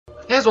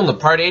guys, welcome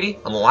to part 80.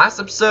 On the last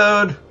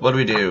episode, what do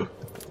we do?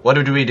 What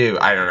did we do?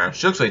 I don't know.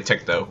 She looks really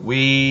ticked though.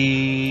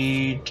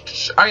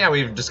 Oh yeah,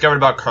 we've discovered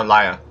about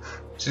Karliah.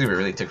 She's gonna be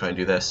really ticked when I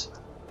do this.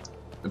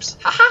 Oops.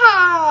 Ha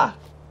ha!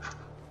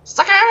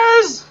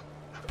 Suckers!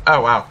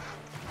 Oh wow.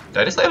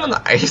 Did I just land on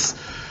the ice?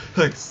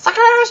 Like,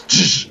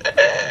 suckers!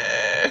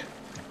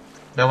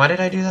 Now why did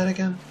I do that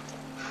again?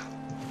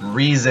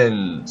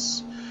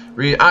 Reasons.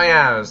 Oh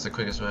yeah, that's the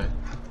quickest way.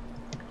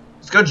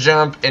 Let's go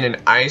jump in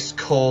an ice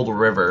cold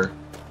river.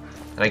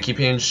 And I keep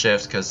hitting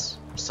shift because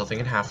I'm still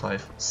thinking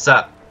Half-Life.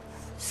 Sup?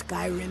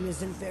 Skyrim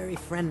isn't very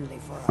friendly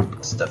for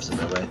our Stuff's in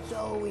my way.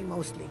 so we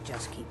mostly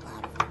just keep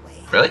out of the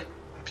way. Really?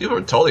 People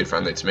were totally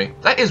friendly to me.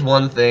 That is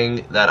one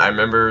thing that I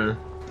remember.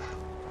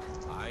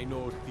 I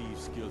know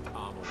thieves guild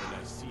armor when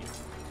I see it.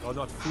 You're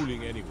not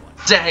fooling anyone.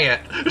 Dang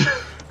it!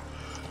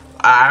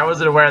 I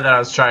wasn't aware that I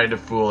was trying to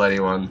fool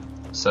anyone.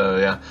 So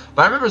yeah.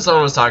 But I remember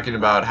someone was talking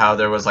about how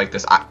there was like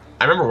this. I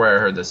remember where I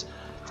heard this.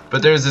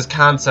 But there's this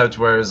concept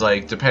where it's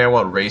like, depending on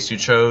what race you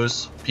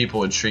chose, people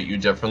would treat you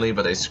differently,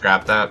 but they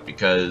scrapped that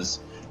because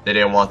they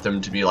didn't want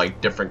them to be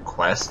like different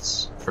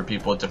quests for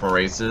people with different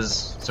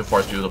races to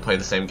force people to play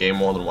the same game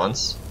more than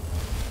once.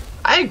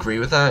 I agree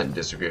with that and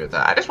disagree with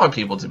that. I just want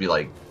people to be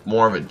like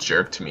more of a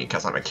jerk to me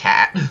because I'm a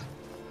cat.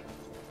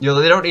 You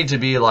know, they don't need to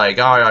be like,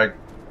 oh,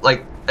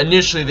 like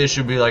initially they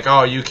should be like,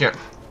 oh, you can't.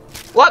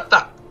 What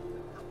the?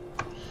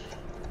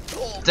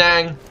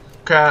 Dang.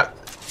 Crap.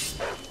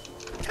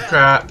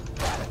 Crap.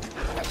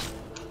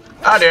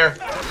 Oh dear.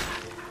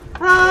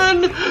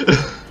 Run!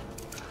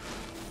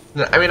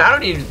 I mean, I don't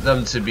need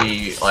them to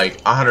be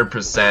like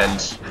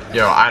 100%,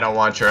 you know, I don't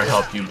want your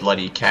help, you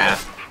bloody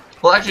cat.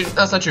 Well, actually,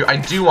 that's not true. I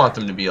do want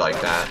them to be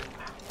like that.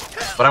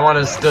 But I want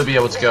to still be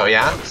able to go,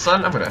 yeah,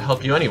 son, I'm going to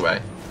help you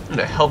anyway. I'm going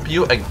to help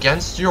you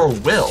against your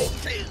will.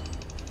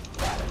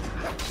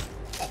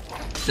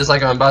 Just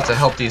like I'm about to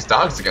help these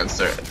dogs against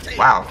their...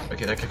 Wow.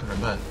 Okay, that kicked my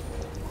butt.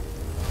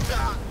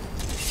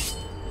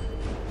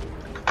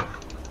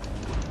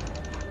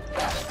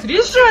 Did he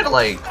just try to,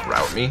 like,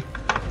 route me?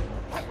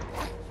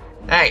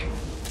 Hey,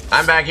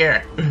 I'm back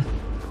here.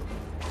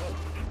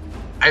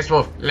 Ice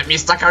Wolf, let me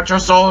suck out your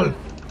soul.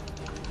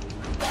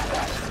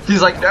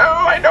 He's like, no,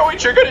 I know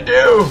what you're gonna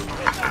do.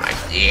 I'm like,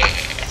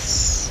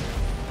 yes.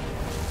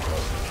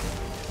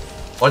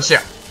 What's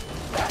here?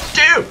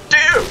 Do.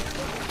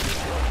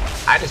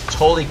 I just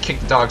totally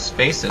kicked the dog's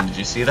face in. Did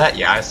you see that?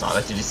 Yeah, I saw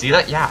that. Did you see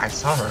that? Yeah, I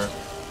saw her.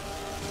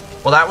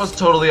 Well, that was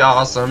totally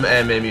awesome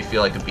and made me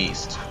feel like a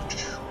beast.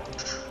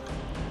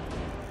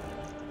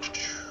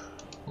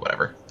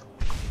 Whatever.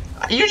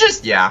 You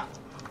just, yeah.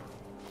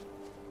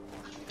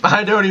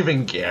 I don't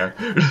even care.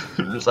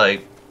 I'm just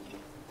like,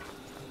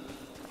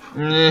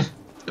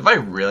 if I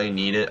really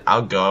need it,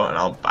 I'll go and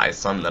I'll buy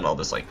some, then I'll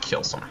just like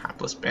kill some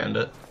hapless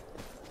bandit.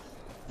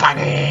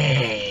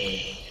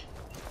 Bunny!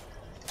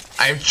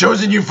 I've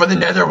chosen you for the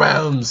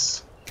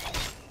Netherrealms!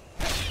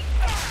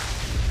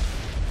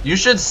 You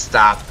should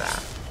stop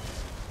that.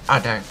 Ah,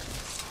 dang.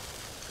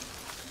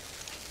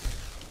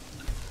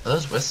 Are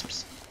those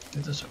wisps? I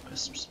think those are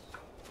wisps.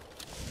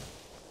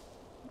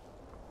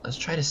 Let's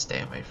try to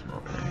stay away from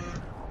over there.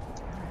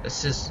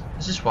 Let's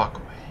just walk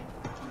away.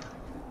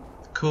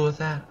 Cool with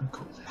that? I'm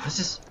cool with that. Let's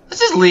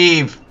just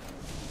leave.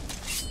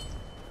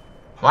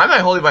 Why am I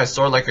holding my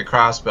sword like a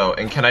crossbow?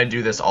 And can I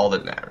do this all the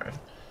time?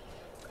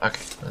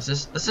 Okay, let's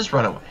just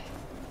run away.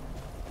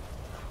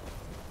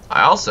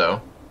 I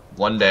also,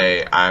 one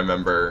day I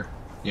remember,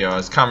 you know,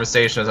 as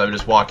conversation as I'm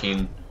just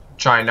walking,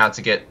 trying not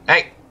to get.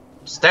 Hey,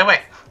 stay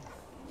away.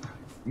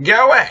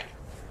 Go away.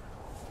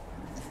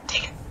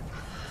 Dang it.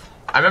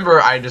 I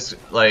remember I just,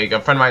 like, a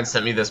friend of mine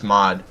sent me this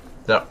mod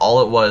that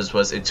all it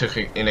was it took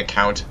in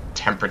account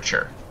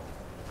temperature.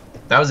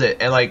 That was it.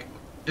 And, like,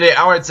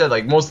 how it said,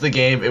 like, most of the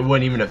game, it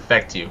wouldn't even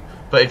affect you.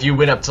 But if you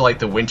went up to, like,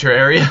 the winter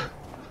area,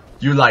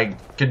 you,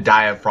 like, could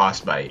die of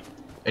frostbite.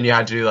 And you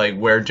had to, like,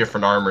 wear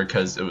different armor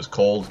because it was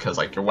cold, because,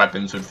 like, your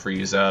weapons would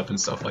freeze up and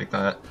stuff like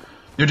that.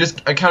 You're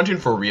just accounting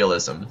for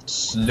realism.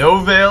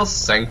 Snowveil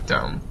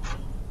Sanctum.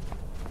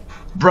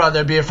 Bruh,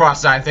 there'd be a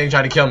frost eye thing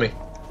trying to kill me.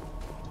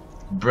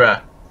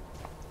 Bruh.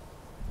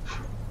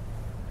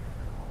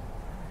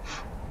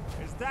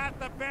 Is that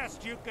the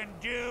best you can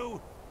do?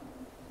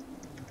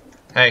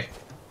 Hey.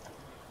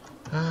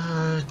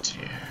 Oh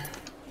dear.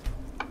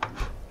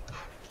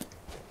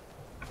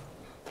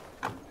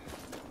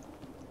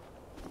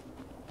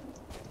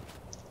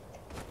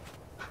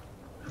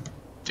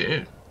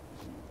 Dude.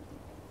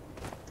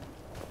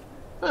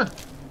 Huh.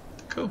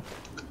 Cool.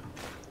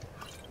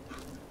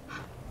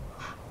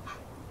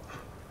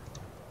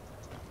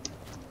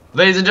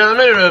 Ladies and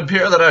gentlemen, it would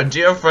appear that our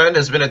dear friend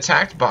has been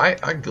attacked by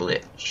a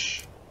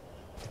glitch.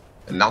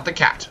 And not the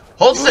cat.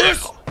 Hold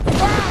still!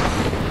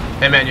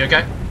 Hey man, you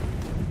okay?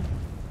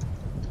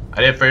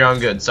 I did it for your own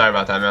good. Sorry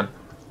about that, man.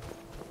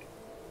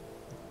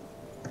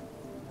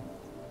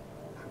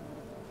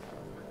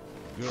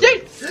 Yay!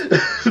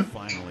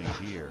 Finally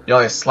here. You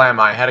only slam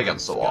my head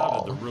against the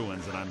wall. The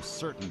ruins, and I'm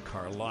certain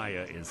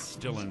Karliah is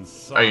still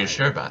inside. Are you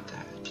sure about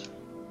that?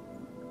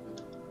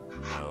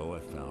 No, I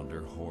found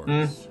her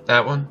horse.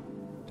 That one?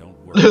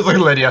 Just like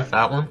Lydia,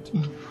 that one.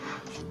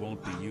 She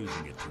won't be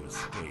using it to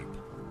escape.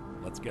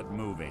 Let's get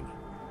moving.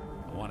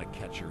 I want to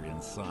catch her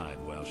inside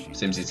while she's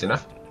Seems easy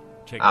enough.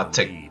 I'll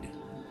take the lead.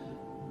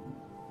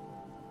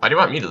 Why do you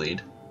want me to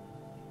lead?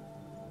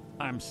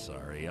 I'm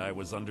sorry, I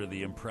was under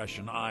the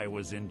impression I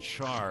was in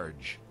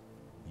charge.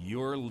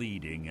 You're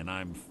leading and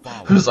I'm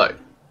following. Who's like?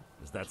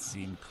 Does that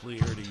seem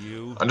clear to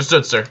you?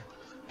 Understood, sir.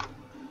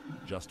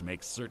 Just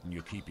make certain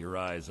you keep your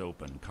eyes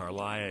open.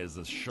 Karliah is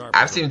as sharp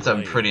I've as seen a some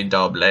blade. pretty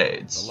dull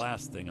blades. The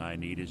last thing I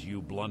need is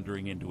you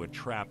blundering into a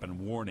trap and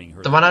warning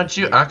her. Then why don't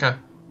you? Okay.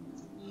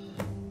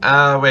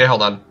 Wait,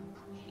 hold on.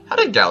 How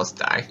did Gallus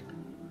die?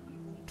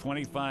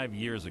 25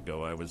 years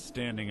ago, I was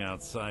standing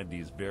outside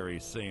these very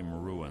same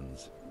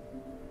ruins.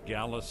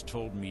 Gallus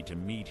told me to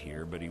meet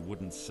here, but he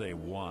wouldn't say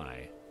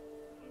why.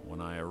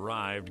 When I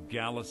arrived,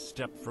 Gallus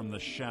stepped from the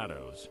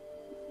shadows.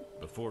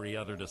 Before he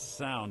uttered a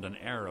sound, an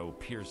arrow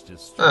pierced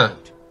his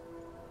throat.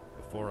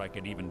 Before I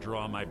could even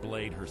draw my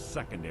blade, her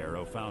second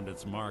arrow found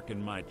its mark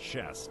in my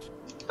chest.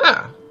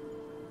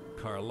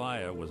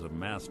 Karliah was a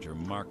master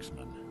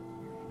marksman,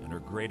 and her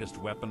greatest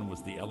weapon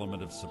was the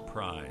element of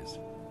surprise.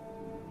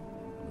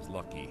 I was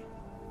lucky.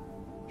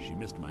 She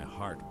missed my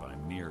heart by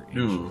mere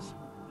inches.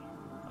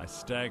 I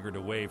staggered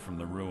away from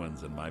the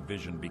ruins and my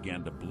vision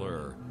began to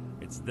blur.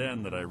 It's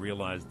then that I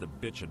realized the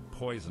bitch had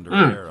poisoned her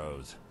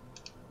arrows.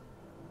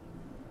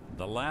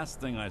 The last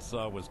thing I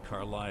saw was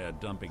Karliah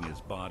dumping his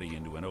body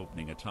into an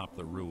opening atop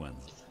the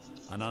ruins.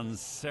 An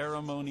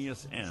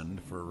unceremonious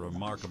end for a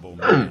remarkable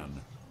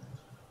man.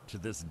 To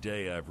this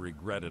day, I've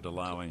regretted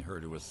allowing her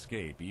to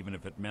escape, even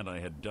if it meant I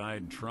had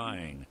died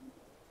trying.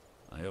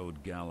 I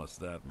owed Gallus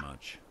that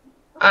much.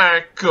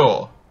 Alright,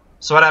 cool.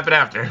 So what happened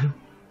after?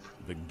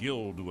 The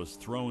guild was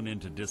thrown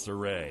into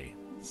disarray.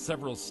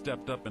 Several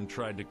stepped up and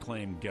tried to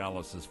claim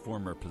Gallus's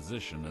former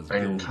position as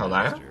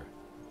guildmaster.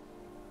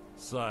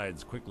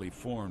 Sides quickly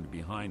formed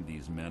behind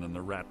these men, and the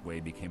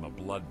Ratway became a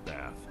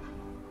bloodbath.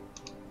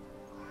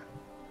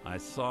 I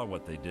saw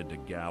what they did to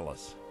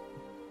Gallus.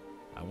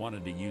 I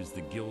wanted to use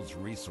the guild's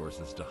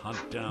resources to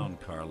hunt down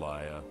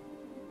Karliah.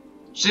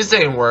 She's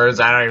saying words,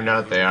 I don't even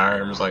know what they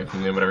are. I'm just like,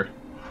 whatever.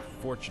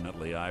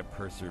 Fortunately, I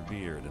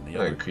persevered, and the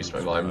I'll other increase my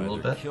groups volume were a little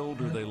either bit.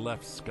 killed or they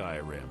left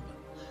Skyrim.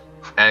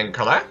 And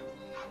Karliah?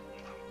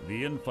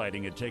 The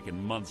infighting had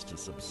taken months to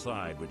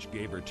subside, which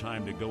gave her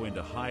time to go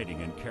into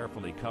hiding and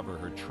carefully cover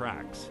her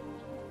tracks.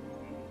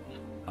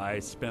 I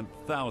spent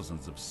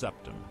thousands of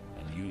septum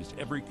and used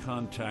every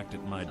contact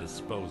at my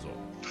disposal.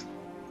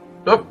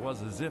 Nope. It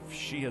was as if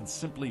she had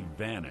simply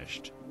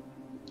vanished.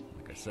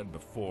 Like I said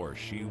before,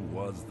 she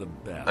was the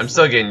best. I'm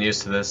still getting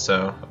used to this,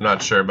 so I'm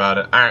not sure about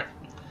it. Alright.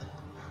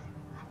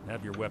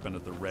 Have your weapon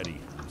at the ready.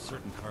 I'm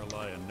certain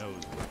Karliah knows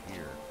we're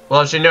here.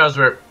 Well, she knows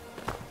we're...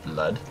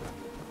 Blood.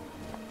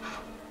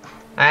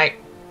 Hey.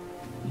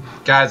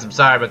 Guys, I'm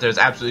sorry, but there's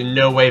absolutely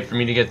no way for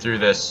me to get through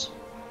this.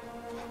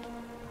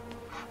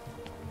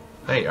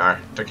 There you are.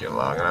 Took you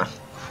long enough.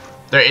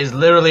 There is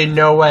literally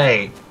no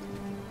way.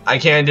 I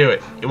can't do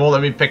it. It won't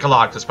let me pick a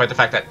lock, despite the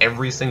fact that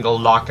every single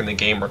lock in the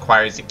game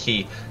requires a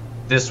key.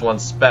 This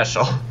one's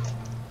special.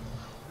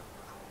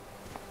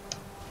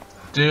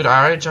 Dude, I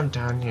already jumped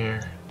down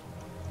here.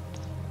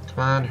 Come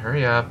on,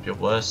 hurry up, you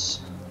wuss.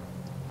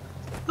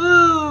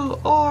 Ooh,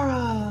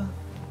 aura.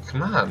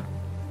 Come on.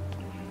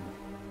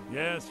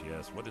 Yes,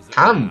 what is it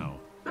Come.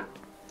 now?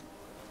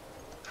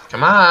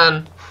 Come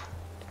on. Do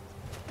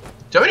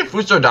you want me to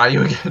food store die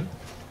you again?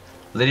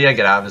 Lydia,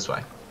 get out of his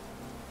way.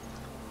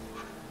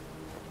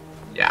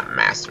 Yeah,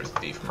 master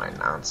thief, my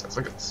nonsense.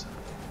 Look at this.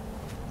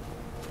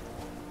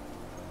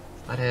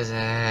 What is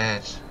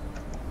it?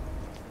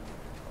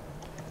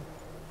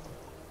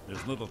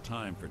 There's little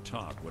time for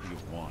talk. What do you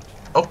want?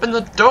 Open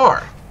the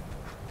door.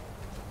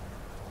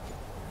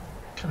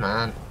 Come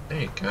on.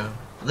 There you go.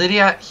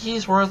 Lydia,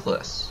 he's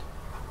worthless.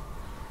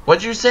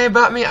 What'd you say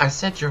about me? I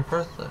said you're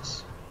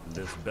worthless.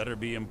 This better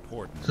be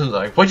important.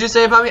 Like, what'd you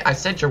say about me? I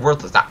said you're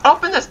worthless. Now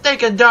open the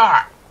stinking door.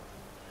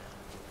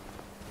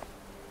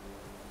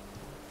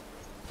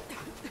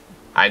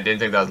 I didn't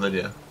think that was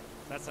Lydia.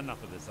 That's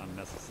enough of this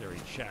unnecessary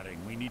chatting.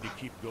 We need to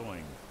keep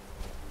going.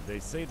 They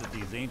say that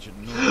these ancient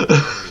Northern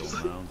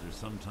burial mounds are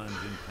sometimes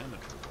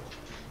impenetrable.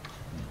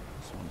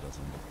 This one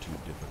doesn't look too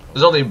difficult.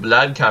 There's only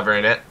blood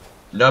covering it.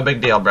 No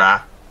big deal,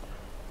 brah.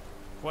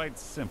 Quite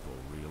simple,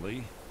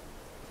 really.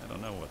 I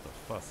don't know what the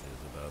fuss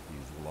is about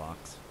these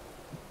locks.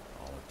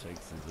 All it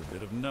takes is a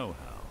bit of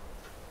know-how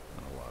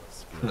and a lot of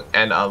skill.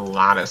 And a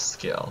lot of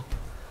skill.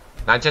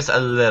 Not just a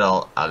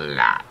little, a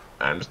lot.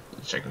 I'm just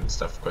checking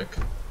stuff quick.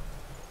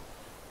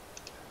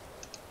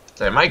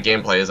 So my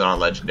gameplay isn't on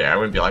legendary. I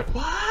wouldn't be like,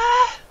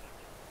 what?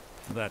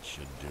 That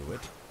should do it.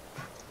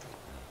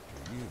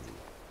 After you.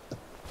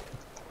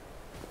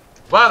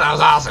 Well, that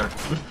was awesome.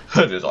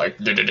 Just like.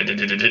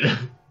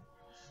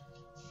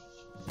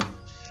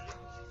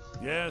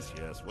 Yes.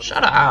 What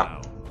Shut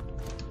up.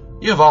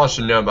 You have all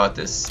should know about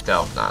this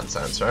stealth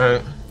nonsense,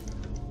 right?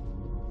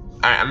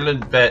 Alright, I'm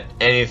gonna bet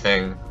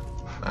anything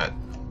that.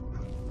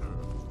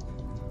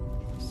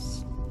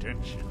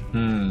 Stench.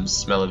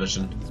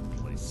 Smell-o-vision.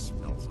 This place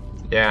smells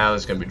of Yeah,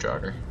 there's gonna be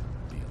Draugr.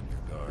 Be on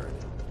your guard.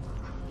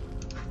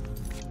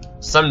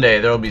 Someday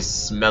there will be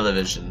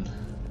smell-o-vision.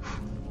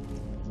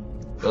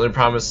 The only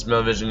problem with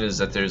smell-o-vision is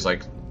that there's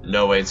like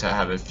no way to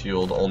have it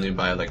fueled only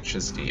by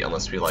electricity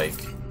unless we like.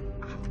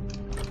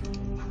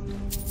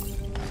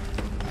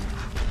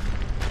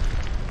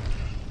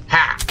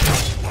 Ha!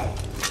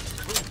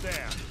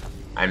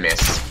 I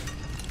miss.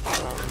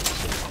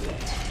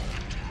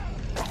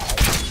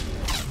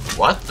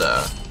 What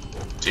the?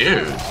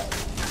 Dude.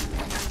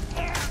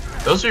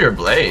 Those are your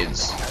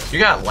blades. You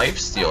got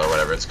lifesteal or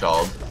whatever it's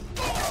called.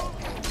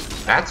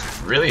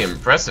 That's really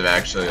impressive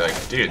actually,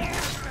 like, dude.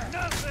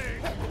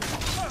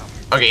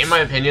 Okay, in my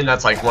opinion,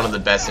 that's like one of the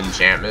best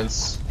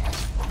enchantments.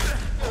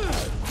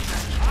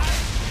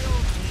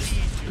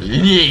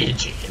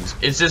 Legions.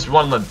 It's just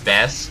one of the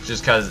best,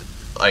 just cause,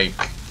 like,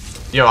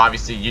 you know,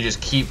 obviously you just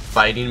keep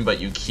fighting,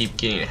 but you keep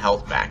getting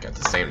health back at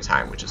the same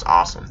time, which is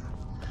awesome.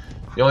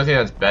 The only thing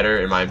that's better,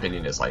 in my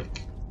opinion, is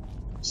like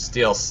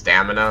steel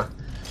stamina.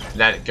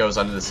 That goes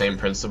under the same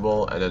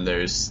principle, and then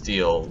there's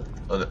steel.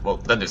 Well,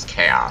 then there's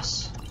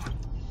chaos.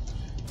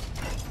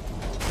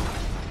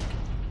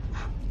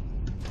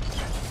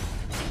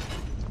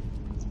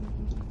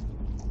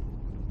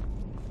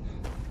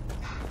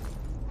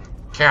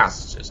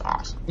 Chaos is just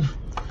awesome.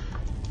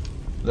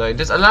 Like,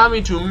 just allow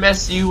me to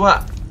mess you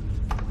up.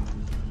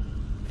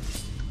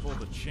 Pull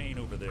the chain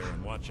over there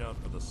and watch out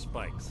for the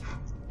spikes.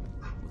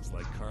 Looks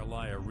like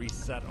Karliah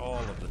reset all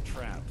of the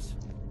traps.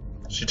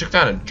 She took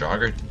down a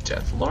Draugr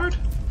Deathlord?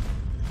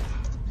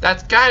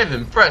 That's kind of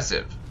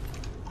impressive.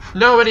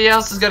 Nobody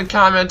else is gonna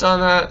comment on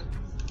that.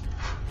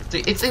 See,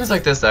 it's things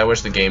like this that I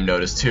wish the game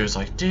noticed too. It's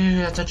like, dude,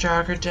 that's a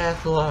Draugr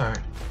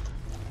Deathlord.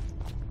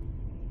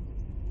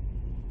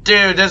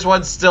 Dude, this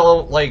one's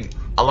still, like,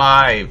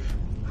 alive.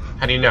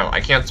 How do you know? I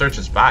can't search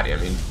his body, I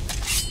mean.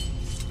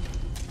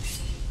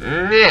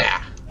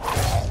 Yeah.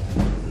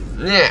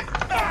 Yeah.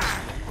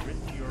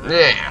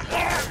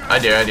 Yeah. I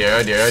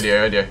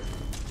do.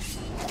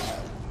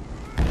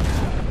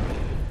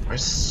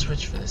 Where's the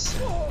switch for this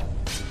thing?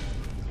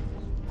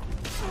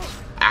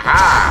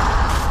 Aha!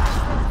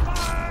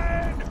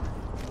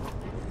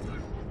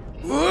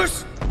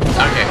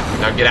 Okay,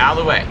 now get out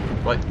of the way.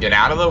 What? Get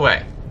out of the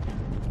way.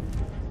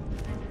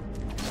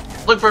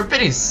 Look, for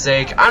pity's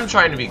sake, I'm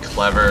trying to be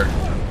clever.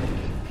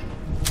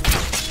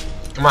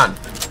 Come on.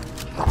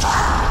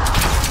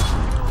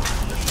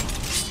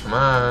 Come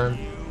on.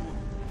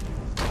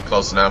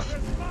 Close enough.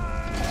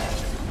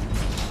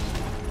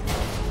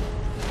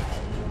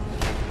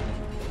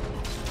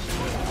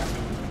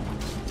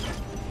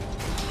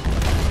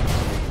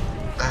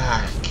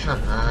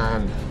 Come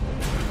on.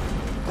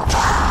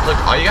 Look,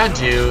 all you gotta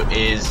do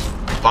is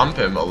bump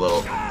him a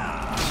little.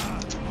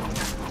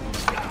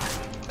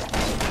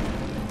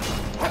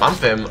 Bump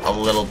him a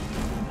little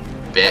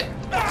bit.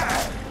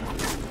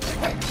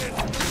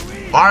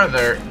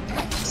 Farther.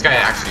 This guy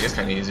actually is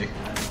kind of easy.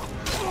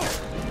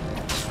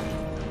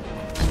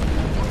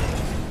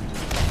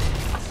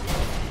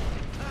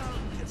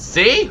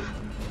 See?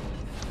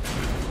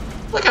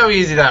 Look how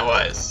easy that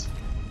was.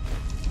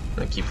 I'm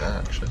gonna keep that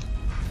actually.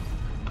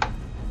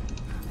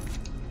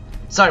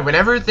 Sorry,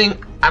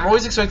 I'm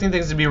always expecting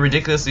things to be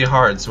ridiculously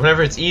hard, so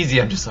whenever it's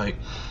easy, I'm just like...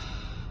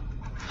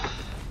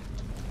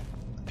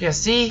 Yeah,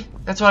 see?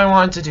 That's what I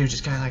wanted to do,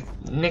 just kind of like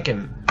nick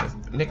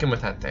him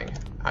with that thing.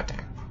 Oh,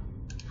 dang.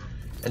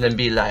 And then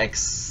be like,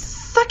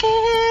 suck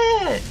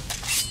it!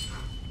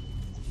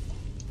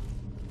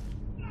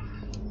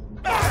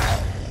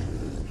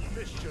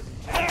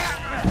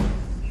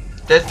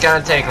 This is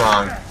gonna take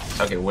long.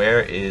 Okay,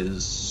 where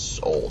is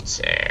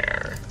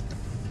Solitaire?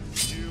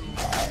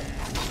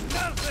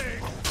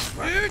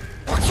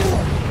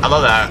 I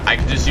love that. I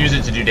can just use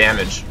it to do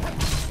damage.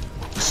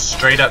 Just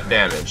straight up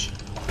damage.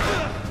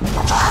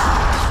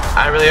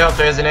 I really hope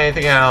there isn't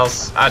anything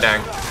else. Ah,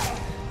 dang.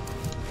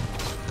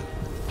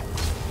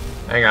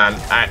 Hang on.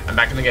 Alright, I'm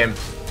back in the game.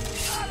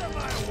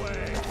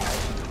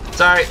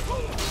 Sorry.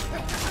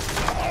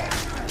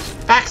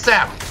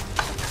 Backstab!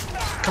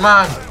 Come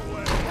on.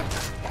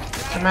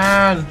 Come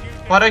on.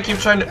 Why do I keep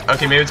trying to...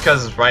 Okay, maybe it's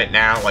because right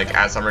now, like,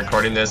 as I'm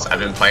recording this, I've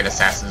been playing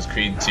Assassin's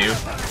Creed 2.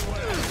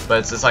 But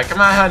it's just like,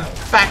 come on,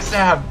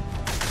 backstab!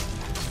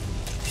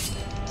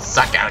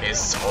 Suck out his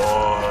soul.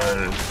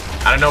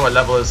 I don't know what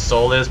level his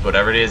soul is, but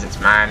whatever it is, it's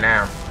mine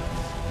now.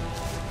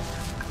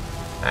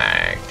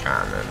 Alright,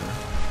 common.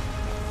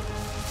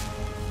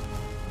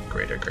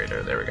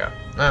 Greater, there we go.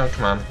 Oh,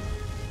 come on.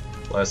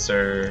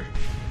 Lesser,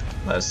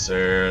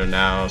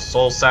 now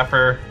Soul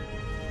Sapper.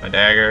 My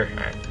dagger.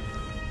 Alright.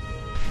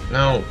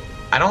 No,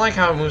 I don't like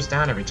how it moves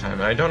down every time,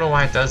 but I don't know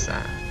why it does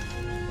that.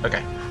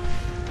 Okay.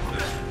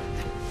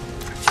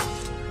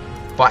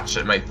 Watch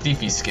my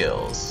thiefy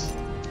skills.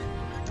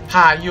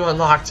 Ha, you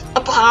unlocked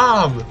a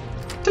bomb!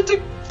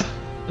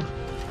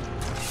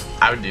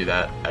 I would do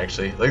that,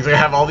 actually. Like, I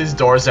have all these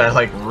doors that are,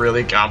 like,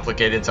 really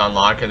complicated to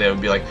unlock, and they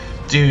would be like,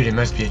 dude, it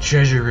must be a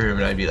treasure room.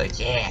 And I'd be like,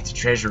 yeah, it's a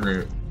treasure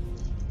room.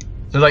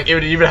 So, like, it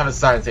would even have a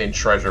sign saying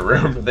treasure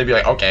room. They'd be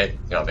like, okay.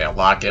 You know, they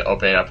unlock it,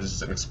 open it up, it's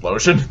just an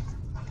explosion.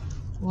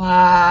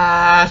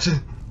 What?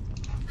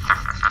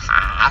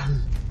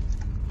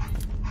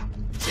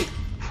 See?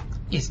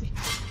 Easy.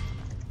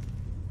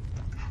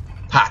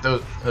 Ha!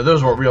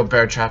 Those weren't real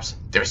bear traps.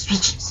 They were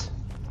switches.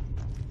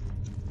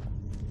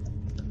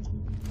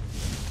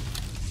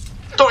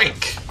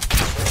 Doink!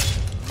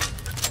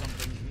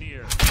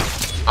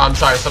 I'm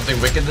sorry, something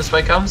wicked this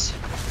way comes?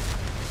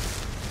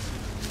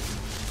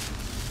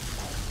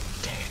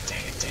 Dang it,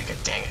 dang it, dang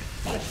it, dang it.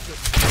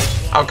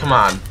 Oh, come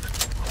on.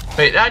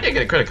 Wait, I did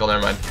get a critical,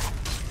 never mind.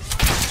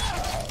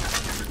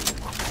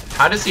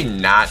 How does he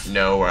not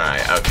know where I...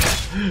 Okay.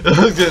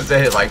 I was gonna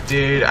say, like,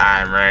 dude,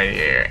 I'm right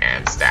here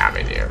and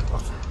stabbing you.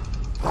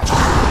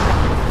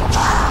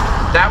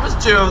 That was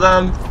 2 of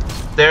them.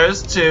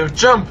 There's 2.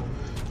 Jump!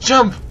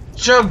 Jump!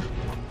 Jump!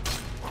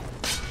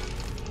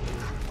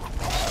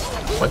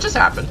 What just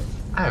happened?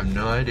 I have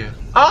no idea.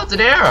 Oh, it's an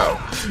arrow!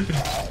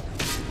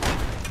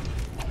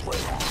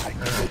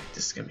 Alright,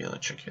 this is gonna be a little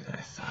trickier than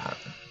I thought.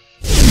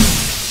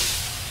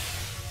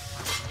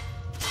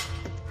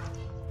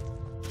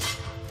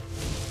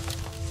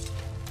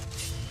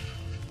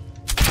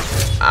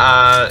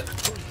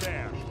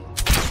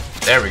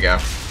 There we go.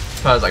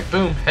 I was like,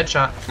 boom,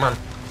 headshot, come on.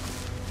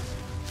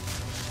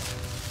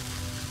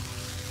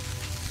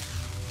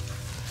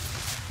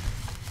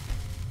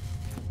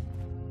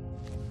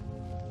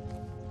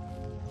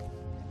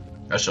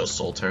 I should have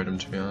soul teared him,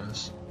 to be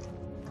honest.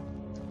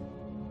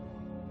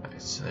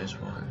 Alright, so there's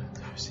one,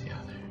 there's the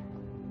other.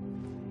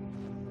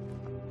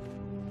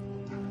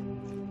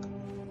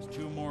 There's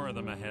 2 more of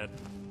them ahead.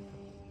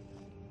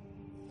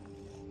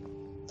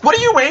 What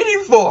are you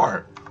waiting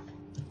for?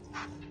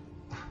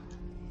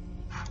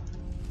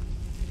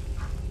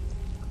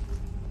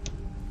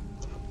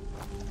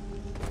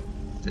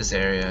 This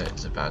area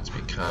is about to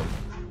become...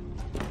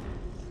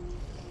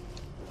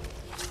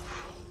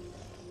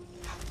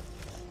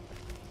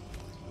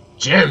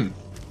 Jim!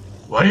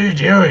 What are you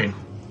doing?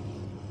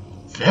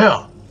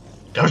 Phil!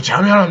 Don't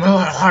tell me I'm in the middle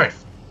of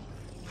life!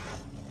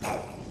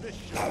 This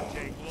shouldn't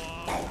take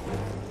long.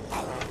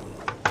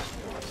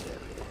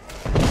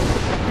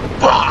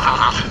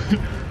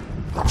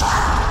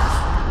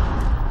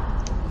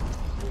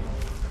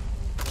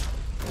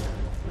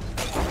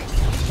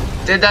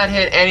 Did that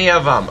hit any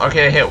of them?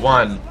 Okay, it hit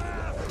 1.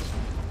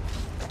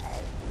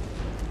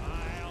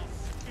 I'll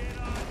spit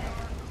on your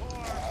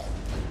corpse.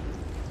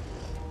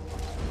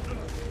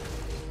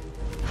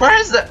 Where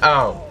is the...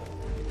 Oh.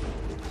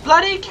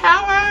 Bloody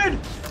coward!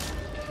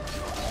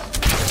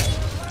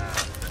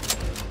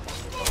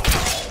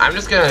 I'm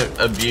just gonna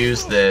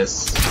abuse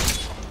this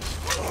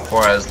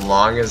for as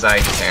long as I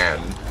can.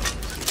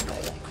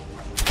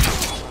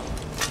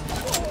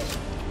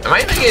 Am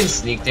I even getting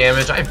sneak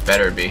damage? I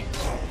better be.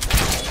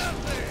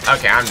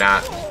 Okay, I'm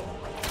not.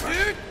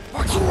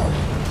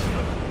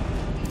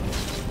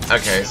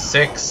 Okay,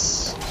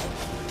 6.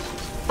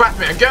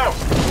 Batman, go!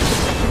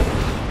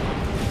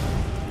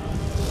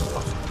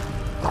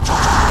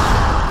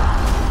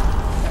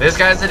 This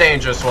guy's a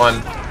dangerous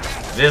one.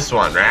 This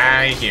one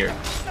right here.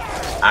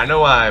 I don't know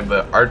why,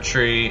 but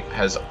archery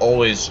has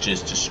always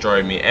just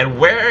destroyed me. And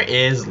where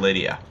is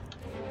Lydia?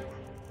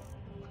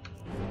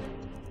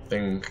 I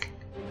think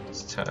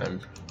it's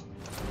time.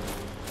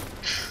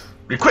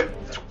 Requit!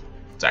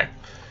 Sorry.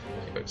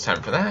 It's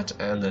time for that,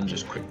 and then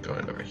just quick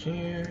going over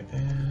here,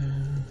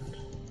 and...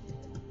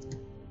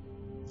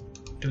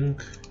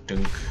 Dunk,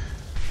 dunk.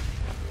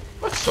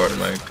 What sword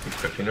am I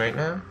equipping right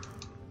now?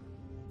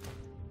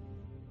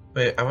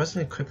 Wait, I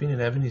wasn't equipping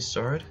an ebony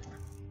sword?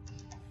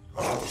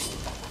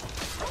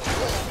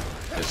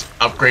 It's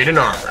upgrade in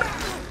armor.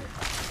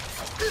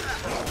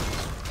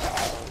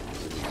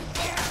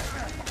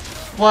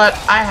 What?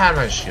 I had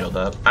my shield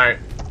up. Alright.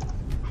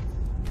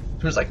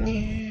 He was like,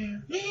 yeah,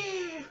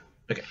 yeah.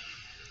 Okay.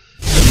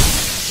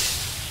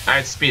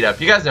 Alright, speed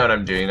up. You guys know what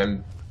I'm doing.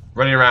 I'm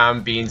running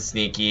around, being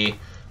sneaky,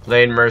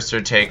 letting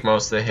Mercer take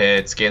most of the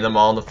hits, getting them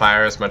all in the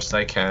fire as much as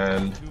I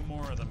can. 2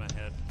 more of them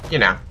ahead. You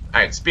know.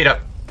 Alright, speed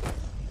up.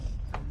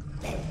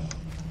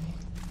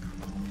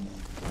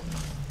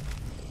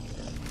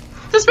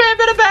 This may have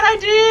been a bad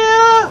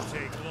idea!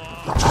 Take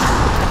long.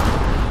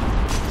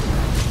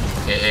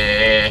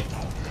 Eh.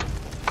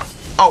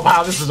 Oh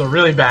wow, this is a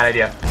really bad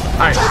idea.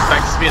 Alright,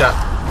 back to speed up.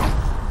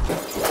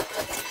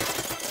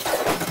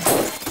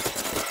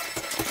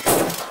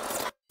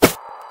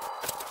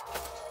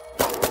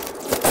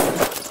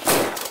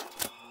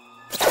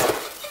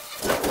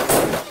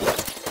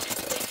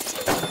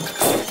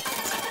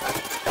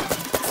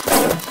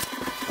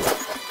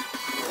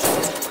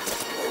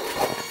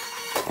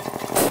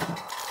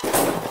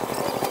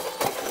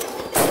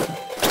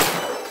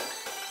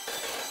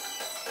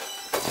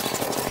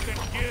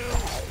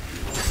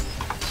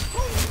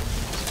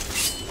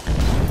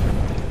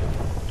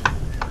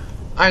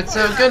 Alright,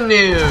 so good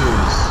news!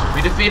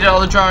 We defeated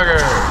all the Draugr!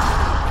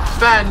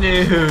 Bad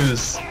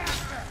news!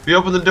 We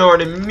opened the door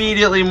and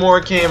immediately more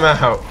came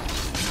out.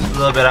 A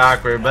little bit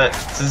awkward, but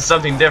since it's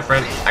something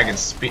different, I can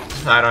speed.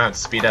 I don't have to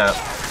speed up.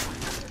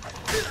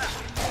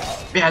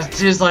 Yeah, it's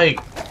just like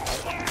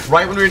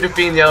right when we were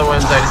defeating the other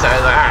ones, I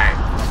decided, like,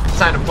 alright,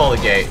 time to pull the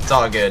gate. It's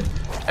all good.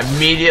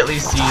 Immediately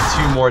see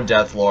 2 more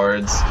Death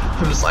Lords.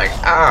 I'm just like,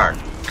 ah,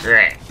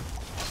 great.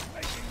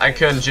 I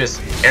couldn't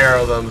just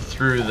arrow them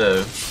through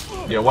the,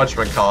 you know,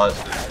 whatchamacallit,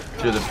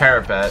 through the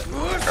parapet,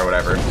 or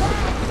whatever.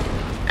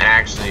 I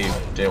actually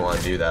didn't want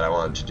to do that. I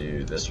wanted to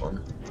do this one.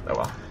 Oh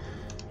well.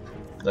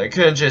 I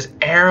couldn't just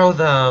arrow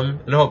them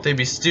and hope they'd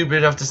be stupid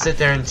enough to sit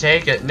there and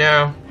take it.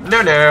 No.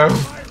 No, no.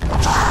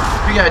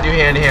 We gotta do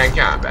hand-to-hand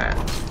combat.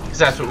 Because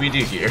that's what we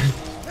do here.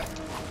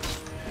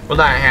 Well,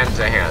 not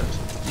hand-to-hand.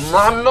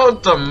 Mano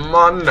to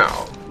mano.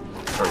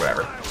 Or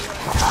whatever.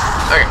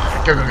 Okay.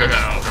 Go, go, go,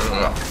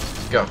 go,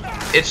 go,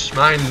 go. Itch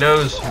my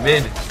nose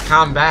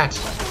mid-combat.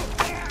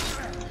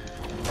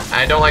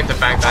 I don't like the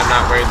fact that I'm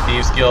not wearing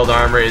Thieves Guild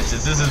armor. It's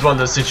just, this is one of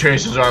those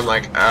situations where I'm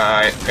like,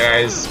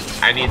 guys,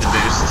 I need the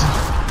boost.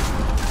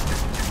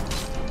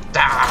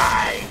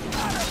 Die!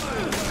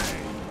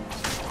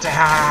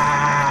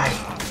 Die!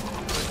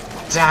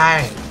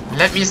 Die!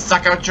 Let me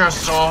suck out your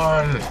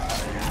soul!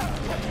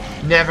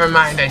 Never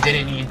mind, I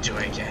didn't need to,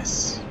 I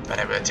guess. But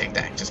I'm gonna take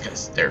that just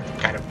because they're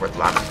kind of worth a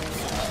lot.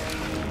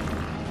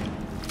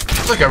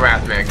 Look at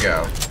Wrathman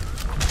go.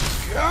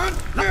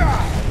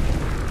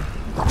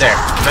 There,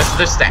 rest of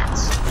their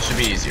stats. This should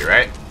be easier,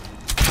 right?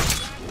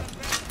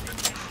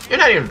 You're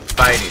not even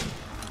fighting.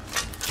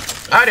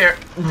 Oh dear.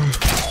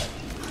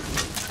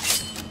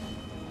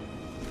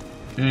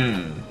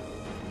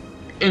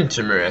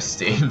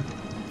 Interesting.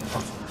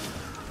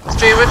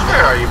 Speaking of which,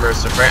 where are you,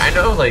 Mercer? I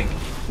know, like,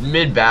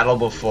 mid-battle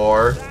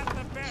before,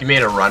 he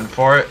made a run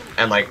for it,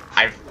 and, like,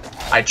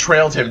 I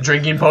trailed him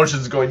drinking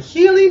potions going,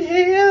 healing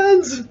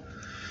hands!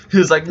 He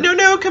was like, no,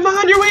 no, come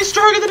on, you're way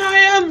stronger than I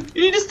am!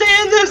 You need to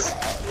stay in this!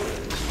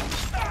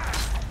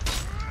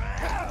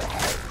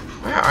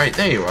 Where are you?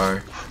 There you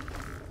are.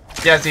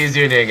 Yeah, see, he's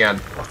doing it again.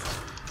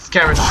 He's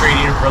kind of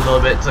retreating for a little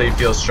bit until he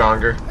feels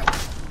stronger.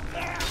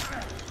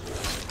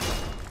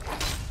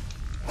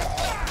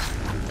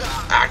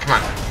 Ah, come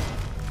on.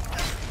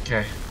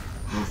 Okay,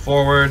 move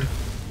forward.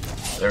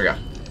 There we go.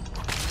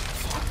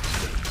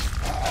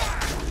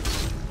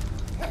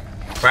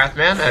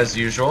 Wrathman, as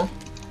usual.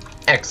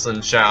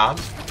 Excellent job.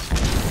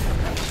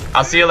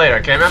 I'll see you later,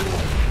 okay, man?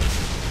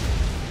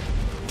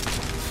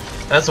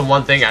 That's the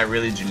one thing I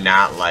really do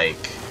not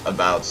like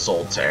about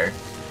Solitaire.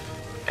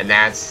 And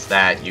that's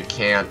that you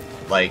can't,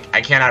 like,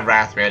 I can't have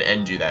Wrathman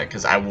and do that,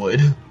 because I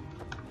would.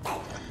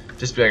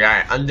 Just be like,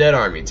 alright, undead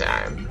army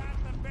time.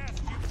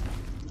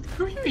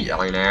 Who are you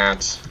yelling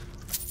at?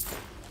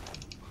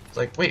 It's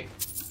like, wait,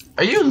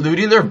 are you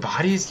looting their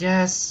bodies?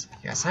 Yes.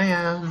 Yes, I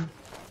am.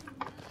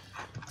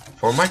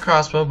 For my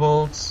crossbow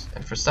bolts,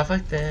 and for stuff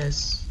like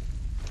this.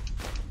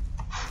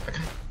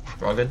 Okay,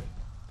 we're all good.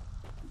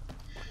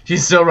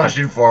 He's still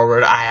rushing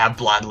forward. I have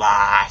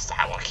bloodlust.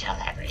 I will kill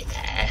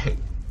everything.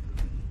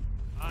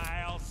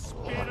 I'll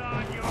spit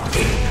on your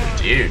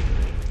Dude.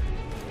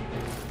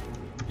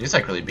 He's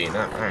like really beating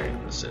up. Alright,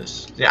 what's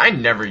this? Yeah, I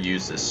never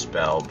use this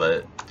spell,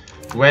 but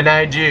when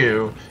I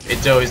do,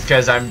 it's always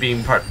because I'm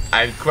being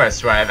I have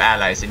quests where I have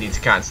allies that need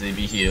to constantly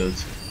be healed.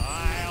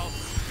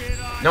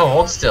 No,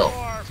 hold still.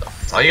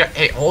 That's all you got.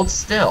 Hey, hold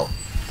still.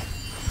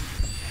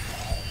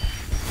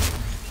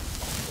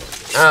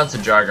 Oh, it's a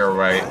Draugr,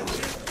 right?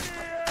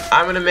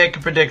 I'm gonna make a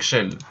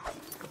prediction.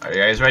 Are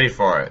you guys ready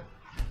for it?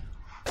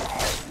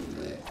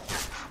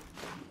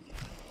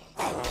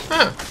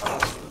 Huh.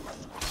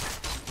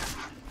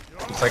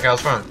 Looks like I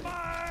was wrong.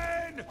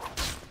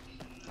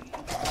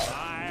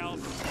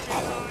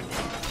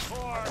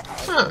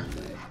 Huh.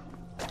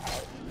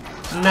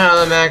 Now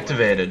I'm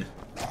activated.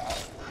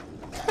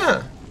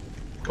 Huh.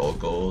 Gold,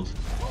 gold.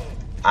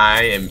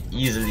 I'm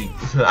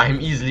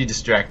easily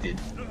distracted.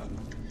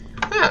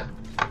 Huh.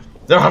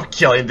 They're all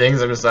killing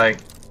things. I'm just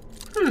like,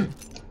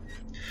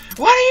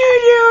 what are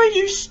you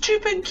doing, you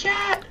stupid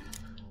cat?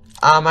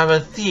 I'm a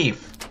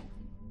thief.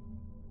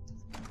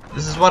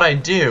 This is what I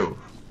do.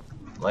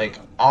 Like,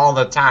 all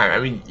the time. I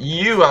mean,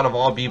 you out of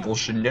all people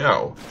should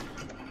know.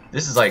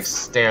 This is like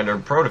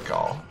standard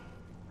protocol.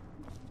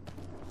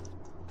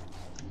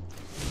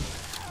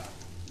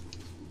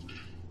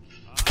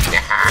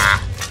 Yeah.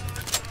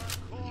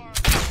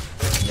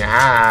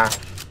 Yeah.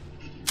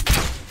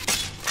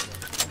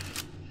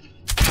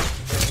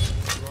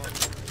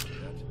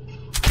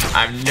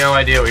 I have no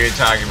idea what you're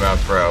talking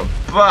about, bro.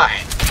 But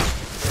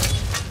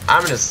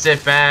I'm gonna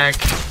sit back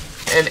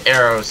and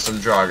arrow some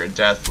Draugr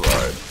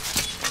Deathlord.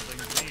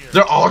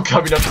 They're all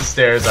coming up the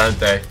stairs, aren't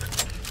they?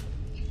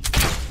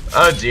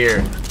 Oh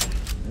dear.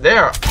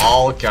 They're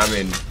all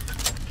coming.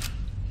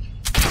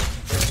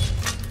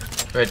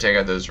 I'm gonna take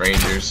out those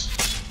rangers.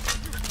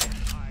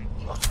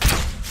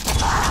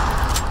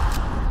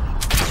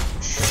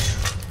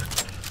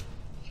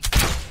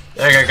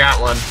 There, I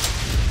got one.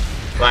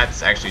 Well,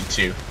 that's actually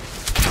two.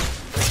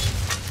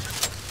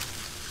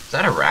 Is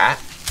that a rat?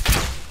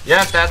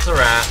 Yep, that's a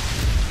rat.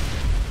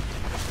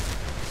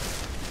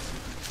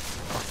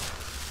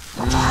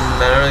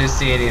 I don't really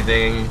see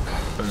anything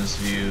from this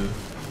view.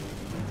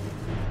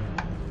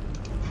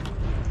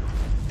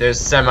 They're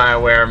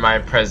semi-aware of my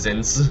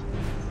presence.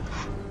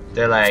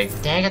 They're like,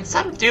 dang it,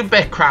 some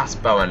stupid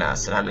crossbowing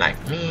us. And I'm like,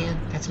 man,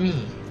 that's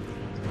me.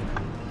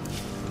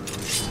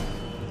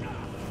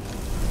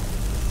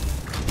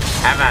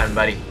 Have on,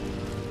 buddy.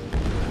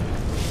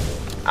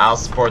 I'll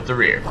support the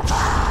rear.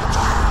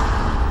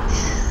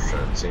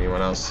 Shouldn't see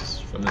anyone else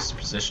from this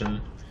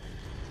position.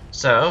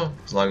 So,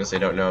 as long as they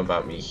don't know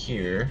about me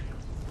here.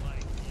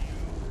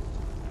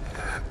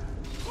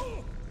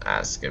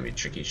 It's gonna be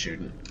tricky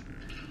shooting.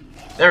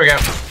 There we go.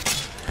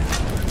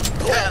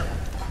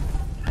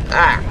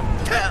 Ah!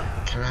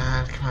 Come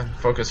on, come on.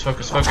 Focus,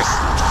 focus, focus.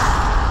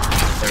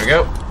 There we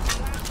go.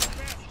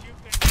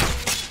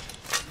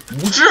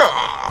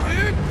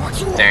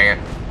 Dang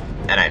it.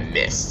 And I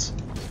missed.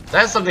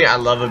 That's something I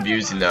love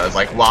abusing though. Is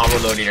like while we're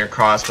loading your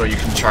crossbow, you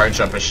can charge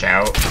up a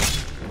shout.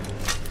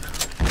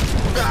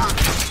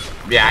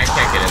 Yeah, I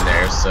can't get in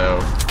there, so.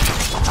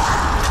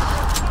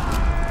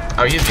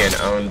 Oh, he's getting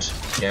owned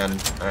again.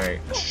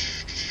 Alright.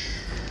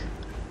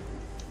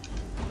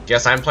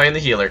 Guess I'm playing the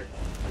healer.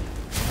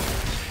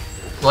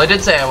 Well, I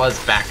did say I was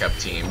backup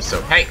team,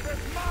 so hey.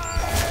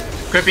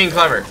 Quit being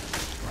clever.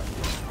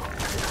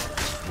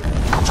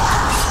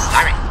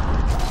 Alright.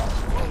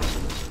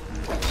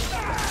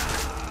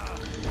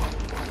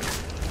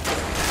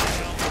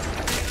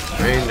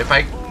 I mean, if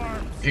I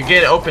could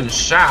get an open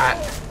shot,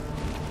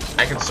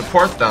 I can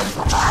support them.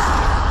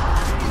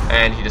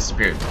 And he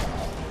disappeared.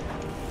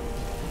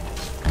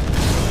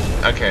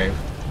 Okay.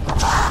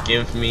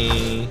 Give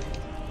me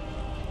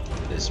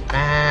this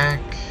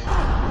back.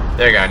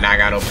 There you go, now I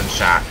got open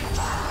shot.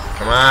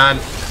 Come on.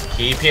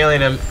 Keep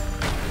healing him.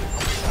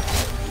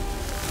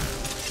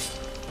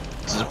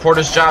 It's a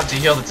supporter's job to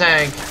heal the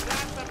tank.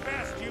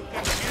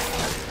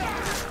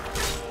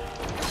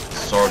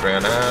 Sword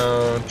ran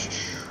out.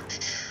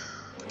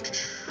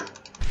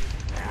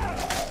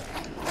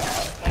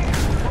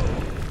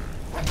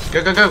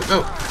 Go, go, go,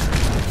 go!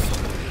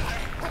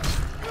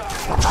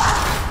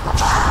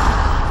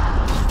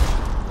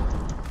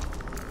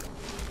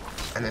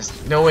 And there's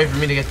no way for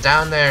me to get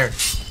down there.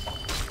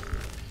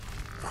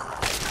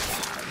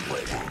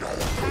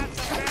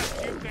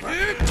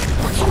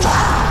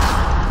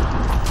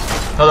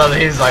 Hold on,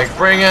 he's like,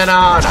 bring it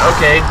on!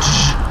 Okay.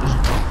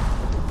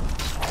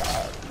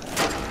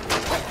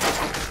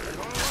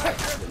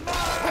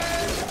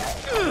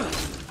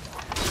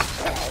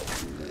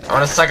 I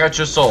wanna suck out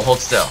your soul, hold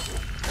still.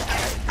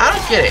 I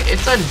don't get it.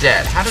 It's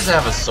undead. How does it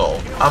have a soul?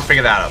 I'll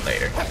figure that out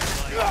later.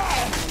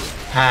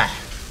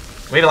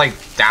 Way to like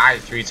die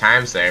 3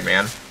 times there,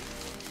 man.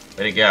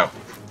 Way to go.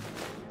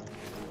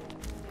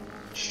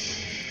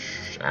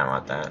 I don't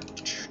want that.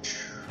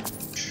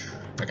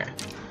 Okay.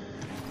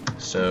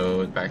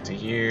 So back to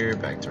here,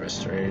 back to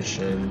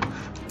restoration.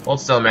 Hold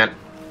still, man.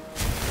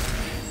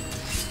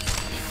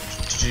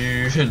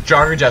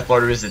 Draugr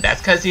Deathlord is it?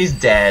 That's because he's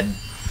dead.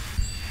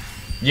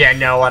 Yeah,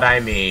 know what I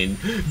mean.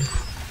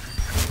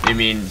 You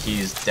mean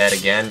he's dead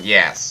again?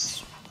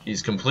 Yes.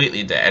 He's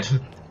completely dead.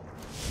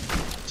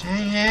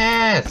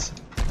 Dang it!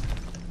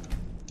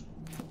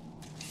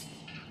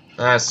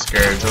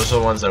 Scourge. Those are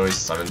the ones that always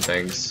summon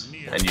things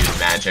and use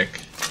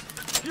magic.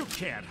 You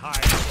can't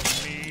hide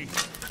from me.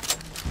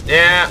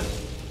 Yeah.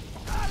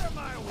 Out of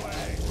my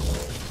way.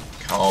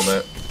 Called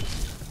it.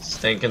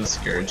 Stinking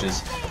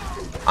scourges.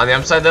 On the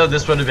upside though,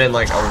 this would have been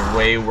like a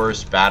way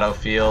worse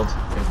battlefield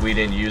if we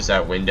didn't use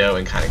that window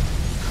and kind of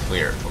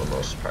clear it for the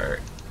most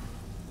part.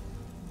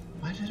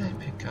 Why did I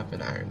pick up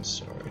an iron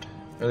sword?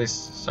 Or at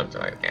least something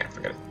like that.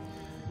 Forget it.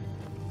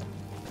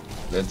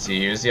 Let's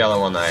see, here's the other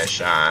one that I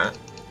shot.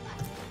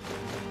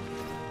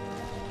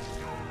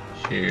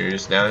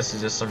 Here's, now this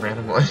is just some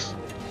random one.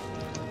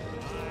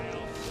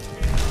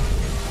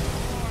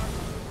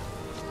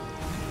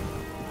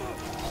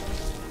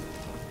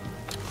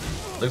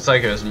 Looks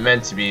like it was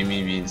meant to be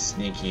me being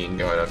sneaky and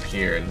going up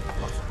here, and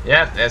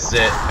yep, that's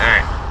it.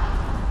 Alright.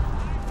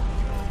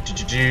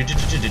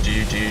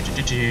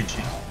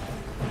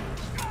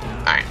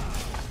 Alright.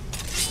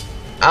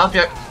 I'll help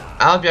you.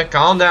 I'll help you.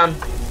 Calm down.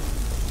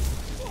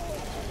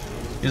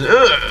 He's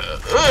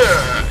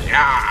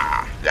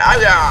yeah,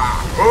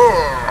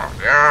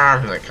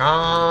 yeah. He's like,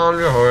 calm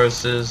your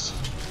horses.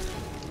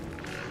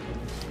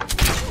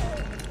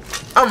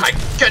 Oh my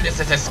goodness,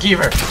 it's a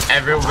skeever.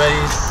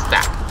 Everybody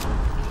stop.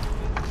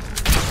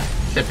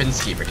 Flippin'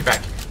 skeever, get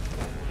back.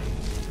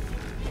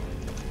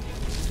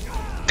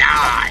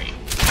 Die.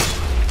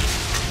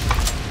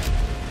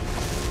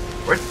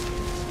 Where?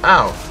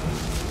 Oh.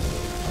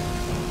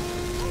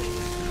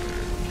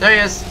 There he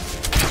is.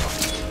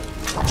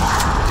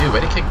 Dude, way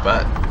to kick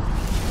butt.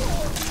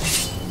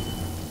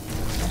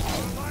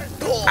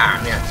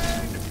 Ah, man.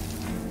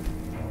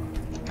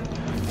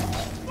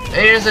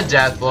 Here's a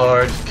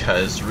Deathlord,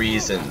 cause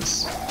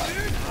reasons.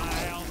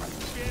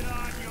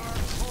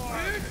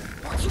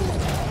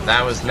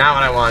 That was not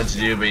what I wanted to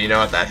do, but you know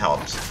what? That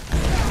helped.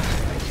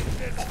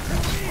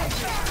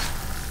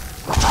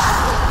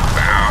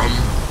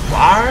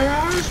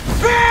 Vampire's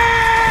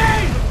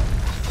Bane!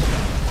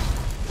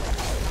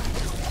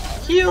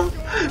 Heal!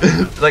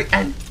 Like,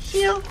 and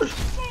heal!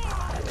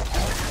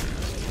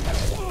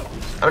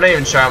 I'm not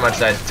even sure how much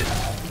that did.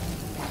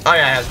 Oh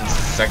yeah, it has been 6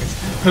 seconds.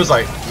 It was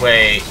like,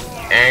 wait,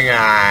 hang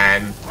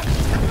on.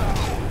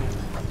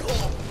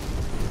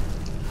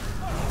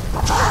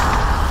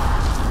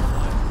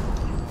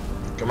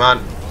 Come on.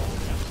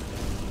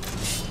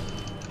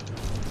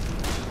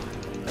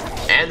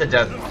 And the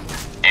death.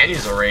 And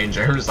he's a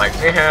ranger. I'm just like,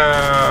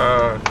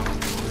 yeah.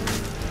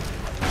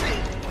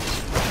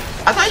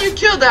 I thought you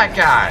killed that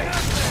guy.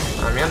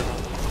 I mean,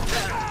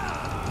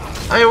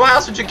 why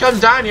else would you come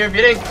down here if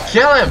you didn't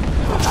kill him?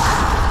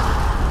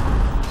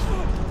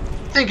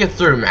 Think it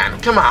through, man.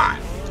 Come on.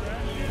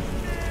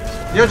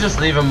 You don't just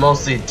leave him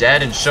mostly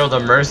dead and show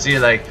them mercy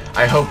like,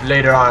 I hope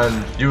later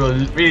on you will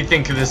really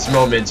think of this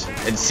moment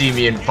and see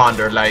me in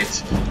fonder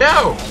light.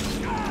 No!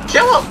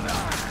 Kill him!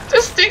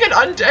 This stinking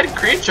undead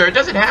creature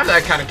doesn't have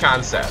that kind of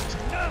concept.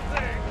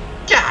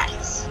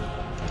 Guys!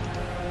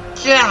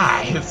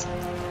 Guys!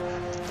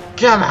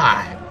 Come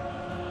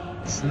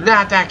on! It's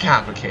not that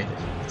complicated.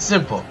 It's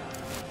simple.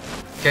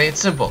 Okay, it's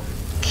simple.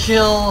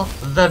 Kill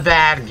the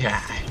bad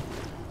guy.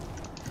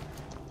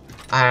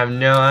 I have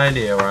no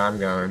idea where I'm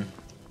going.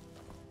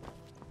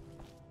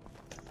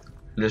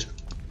 I'm just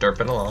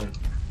derping along.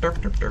 Derp,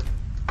 derp, derp.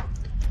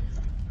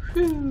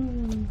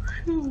 Whew,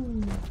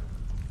 whew.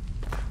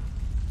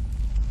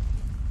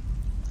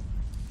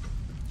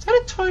 Is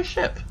that a toy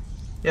ship?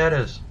 Yeah, it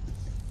is.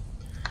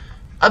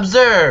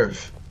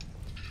 Observe!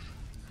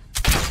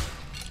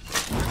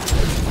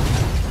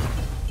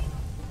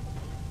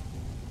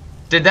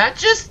 Did that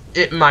just...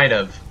 It might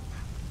have.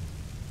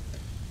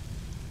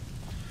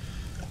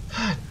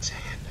 Ah, dang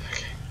it.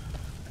 Okay.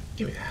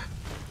 Give me that.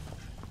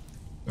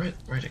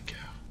 Where'd it go?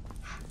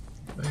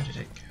 Where did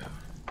it go?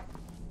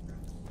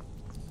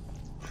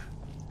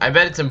 I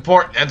bet it's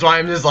important. That's why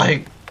I'm just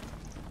like...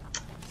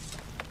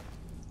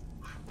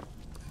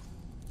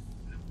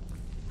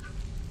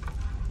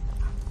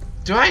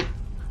 Do I...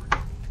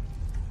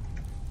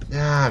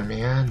 Ah,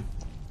 man.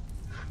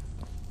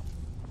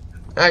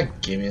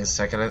 Give me a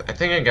second. I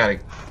think I gotta...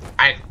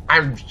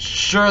 I'm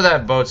sure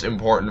that boat's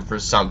important for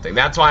something.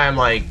 That's why I'm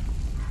like...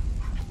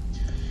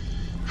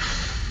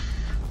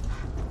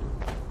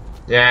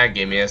 Yeah,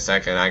 give me a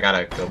second. I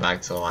gotta go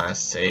back to the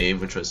last save,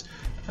 which was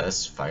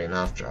us fighting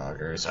off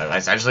Draugr. So I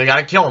essentially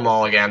gotta kill them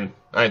all again.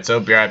 Alright, so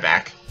be right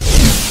back.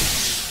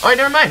 Oh,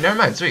 never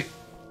mind, sweet.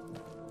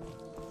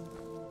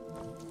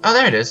 Oh,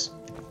 there it is.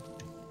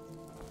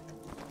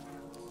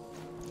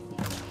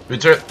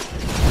 Return.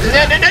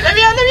 Let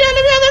me out.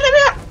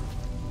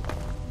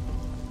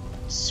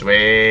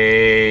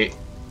 Sweet.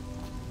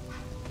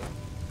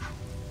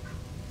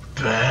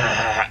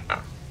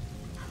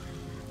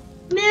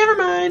 Never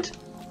mind.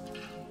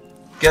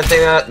 Good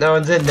thing that no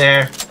one's in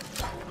there.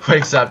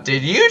 Wakes up.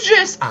 Did you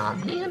just... Aw,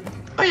 man.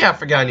 Oh yeah, I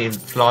forgot I need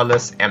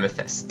flawless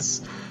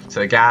amethysts. So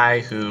the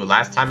guy who,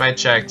 last time I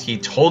checked, he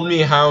told me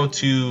how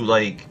to,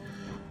 like,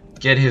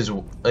 get his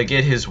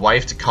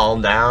wife to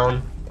calm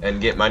down and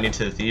get money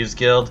to the Thieves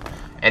Guild.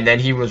 And then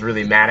he was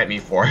really mad at me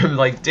for him.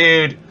 Like,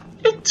 dude,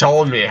 you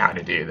told me how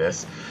to do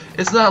this.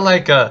 It's not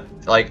like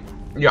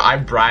you know, I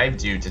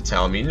bribed you to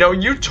tell me. No,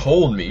 you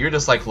told me. You're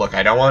just like, look,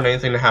 I don't want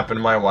anything to happen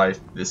to my wife.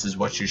 This is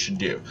what you should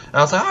do. And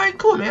I was like, alright,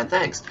 cool, man,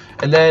 thanks.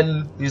 And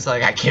then he's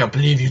like, I can't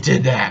believe you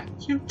did that.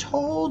 You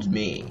told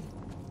me.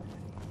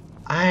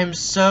 I'm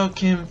so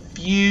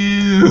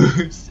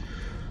confused.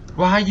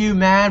 Why are you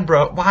mad,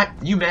 bro? Why?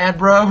 You mad,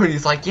 bro? And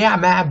he's like, yeah,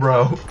 mad,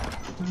 bro.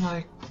 I'm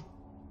like,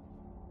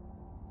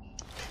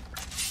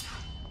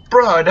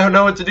 bro, I don't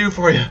know what to do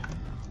for you.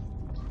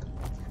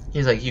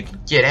 He's like, you can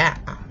get out.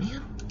 Oh,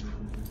 man.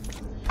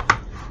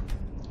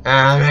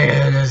 Oh my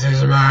goodness,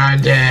 there's more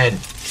undead.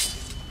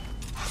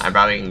 I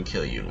probably can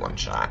kill you in one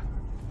shot.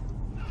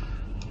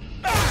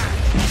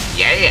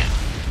 Yeah.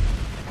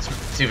 Let's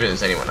see if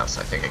there's anyone else.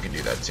 I think I can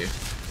do that too.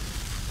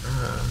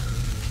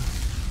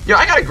 Yo,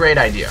 I got a great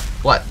idea.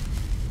 What?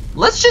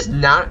 Let's just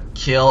not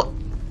kill...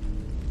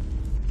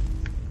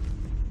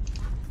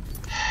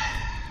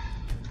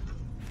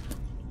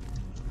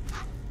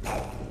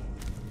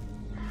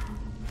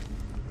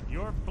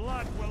 Your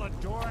blood will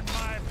adorn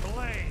my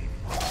blade.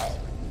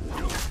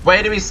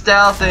 Way to be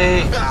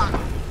stealthy!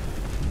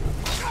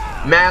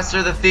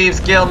 Master the Thieves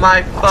Guild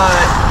my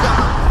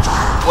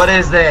foot! What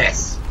is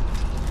this?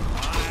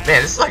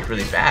 Man, this is like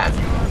really bad.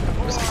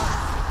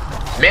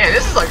 Man,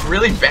 this is like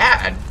really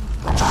bad.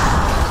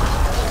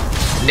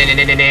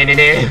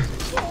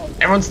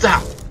 Everyone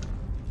stop.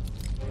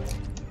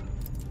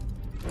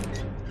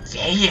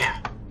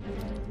 Yeah.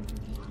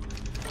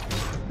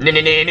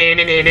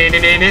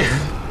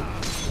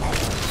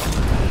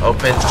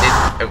 Open it.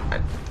 Oh,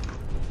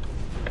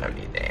 I don't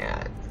need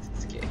that.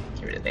 Let's get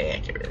rid of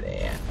that. Get rid of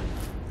that.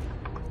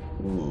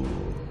 Ooh.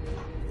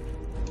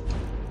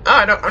 Oh,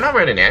 I'm not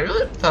wearing an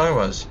amulet? I thought I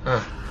was.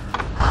 Huh.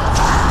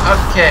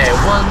 Okay,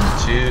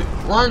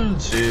 1,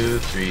 2,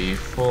 3,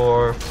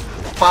 4, 5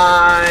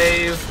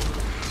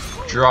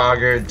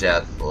 Draugr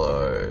Death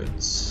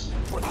Lords.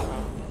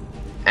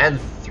 And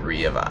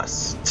 3 of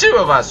us. 2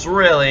 of us,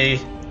 really.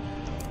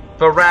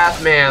 But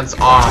Wrathman's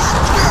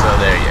awesome, so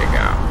there you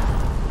go.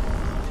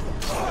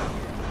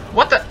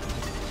 What the?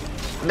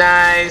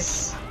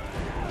 Nice.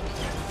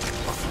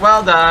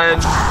 Well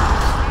done.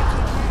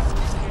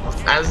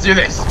 Alright, let's do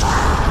this.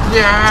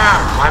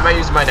 Yeah! Why am I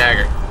using my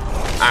dagger?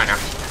 I don't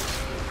know.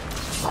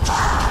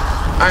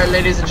 Alright,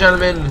 ladies and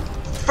gentlemen.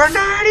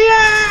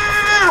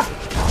 Fernadia!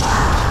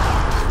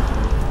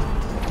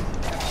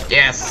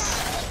 Yes.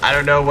 I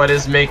don't know what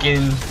is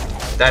making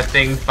that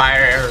thing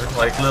fire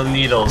like little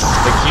needles,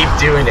 but keep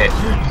doing it.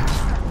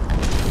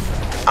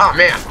 Oh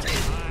man.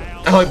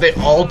 I like they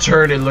all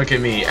turn and look at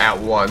me at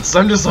once.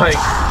 I'm just like,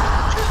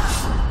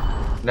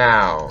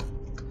 now,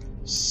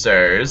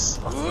 sirs,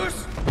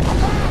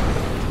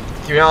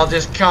 can we all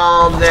just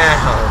calm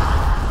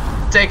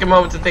down? Take a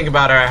moment to think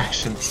about our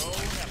actions.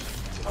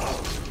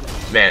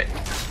 Man,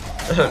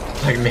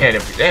 like man,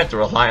 if they have to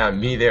rely on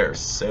me, they're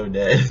so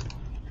dead.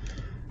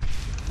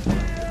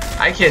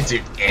 I can't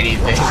do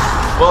anything.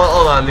 Well,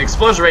 hold on. The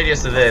explosion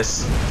radius of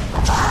this,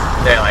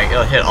 they're like,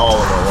 it'll hit all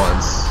of them at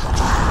once.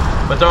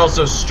 But they're all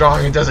so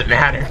strong, it doesn't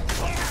matter.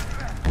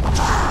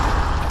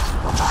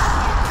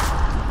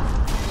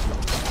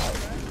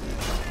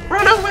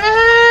 Run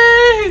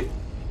away!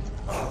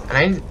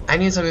 And I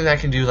need something that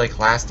can do like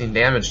lasting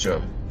damage to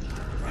them.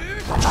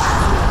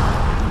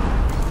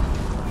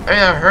 I mean,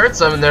 I hurt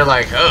them and they're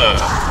like, oh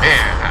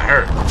man, that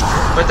hurt.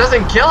 But it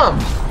doesn't kill them.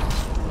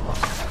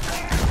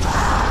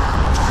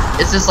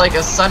 It's just like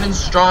a sudden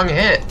strong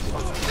hit.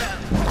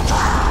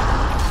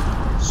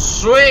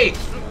 Sweet!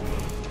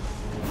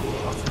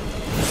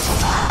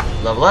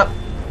 Level up.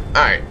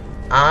 Alright.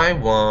 I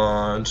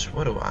want...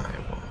 What do I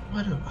want?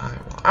 What do I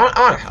want? I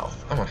want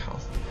health. I want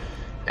health.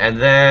 And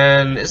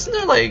then... Isn't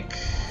there like...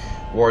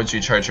 wards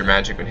recharge your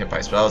magic when hit by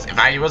spells? If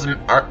I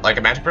wasn't like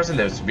a magic person,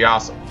 this would be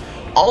awesome.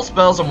 All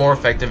spells are more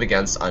effective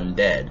against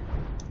undead.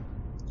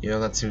 You know,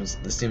 this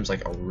seems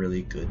like a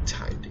really good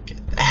time to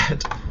get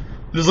that.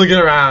 Just looking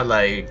around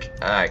like,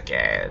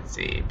 okay, let's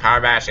see. Power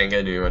Bash ain't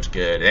gonna do much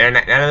good. None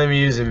of them are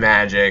using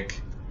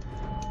magic.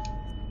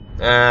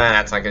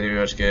 That's not gonna do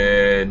much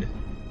good.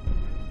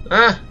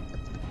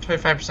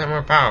 25%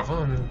 more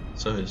powerful.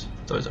 So it's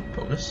always a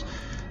bonus.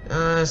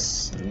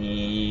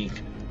 Sneak.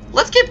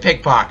 Let's get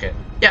Pickpocket.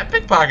 Yeah,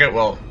 Pickpocket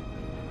will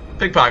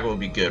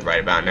be good right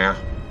about now.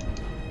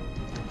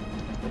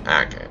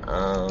 Okay,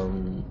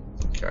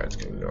 cards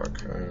can ignore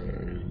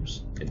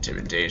crimes.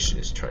 Intimidation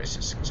is twice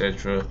as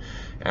successful.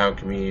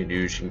 Alchemy,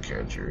 illusion,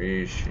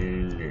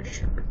 conjuration,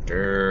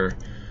 interpreter.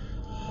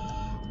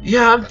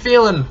 Yeah, I'm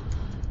feeling.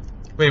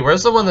 Wait,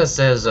 where's the one that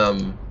says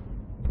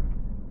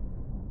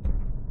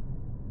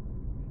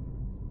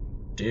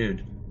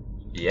dude?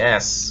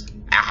 Yes.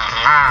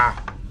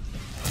 Ah!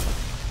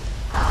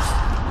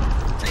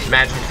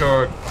 Magic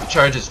core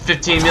charges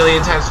 15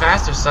 million times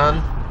faster,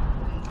 son.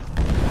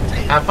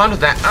 Have fun with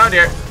that. Oh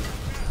dear.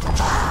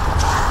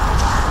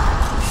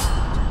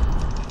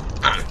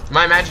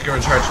 My magic can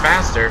recharge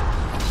faster.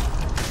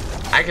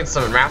 I can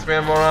summon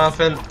Wrathman more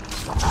often.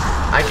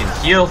 I can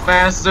heal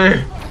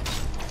faster.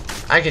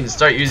 I can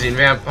start using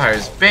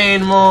Vampire's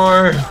Bane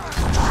more.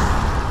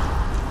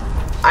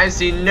 I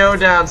see no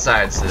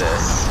downsides to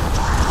this.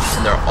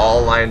 And they're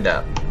all lined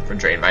up for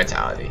Drain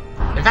Vitality.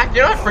 In fact,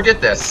 you know what? Forget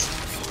this.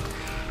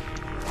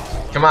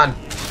 Come on.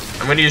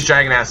 I'm gonna use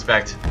Dragon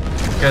Aspect.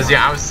 Because,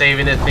 yeah, I was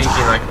saving it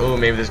thinking like, oh,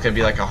 maybe there's gonna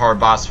be like a hard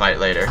boss fight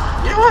later.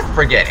 You know what?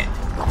 Forget it.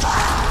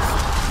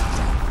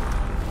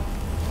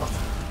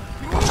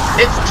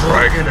 It's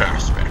Dragon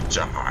Aspect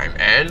time,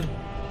 and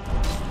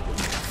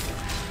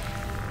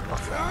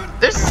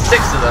there's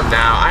 6 of them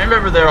now. I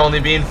remember there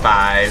only being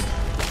 5.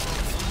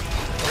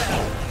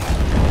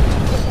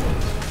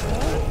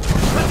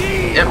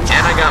 Yep,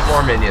 and I got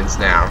more minions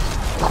now.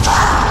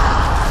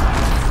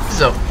 This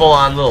is a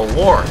full-on little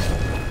war.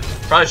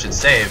 Probably should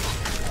save.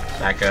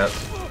 Back up.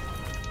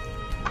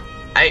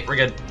 Hey, we're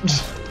good.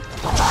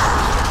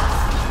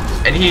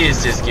 And he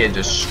is just getting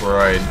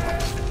destroyed.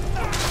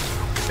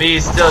 But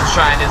he's still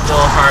trying his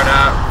little heart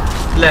out.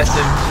 Bless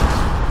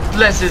him.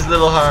 Bless his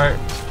little heart.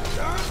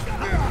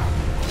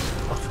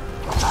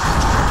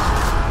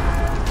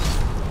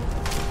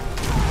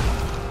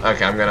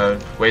 Okay, I'm gonna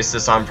waste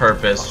this on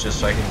purpose just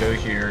so I can go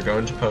here, go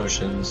into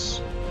potions,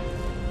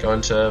 go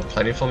into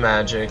plentiful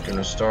magic and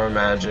restore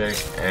magic,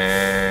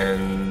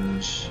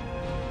 and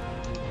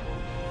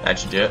that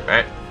should do it,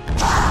 right?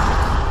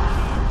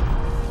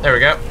 There we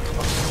go.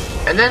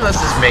 And then let's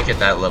just make it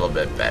that little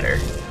bit better.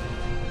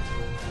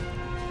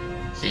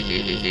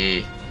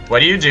 Hehehehe.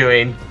 What are you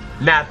doing?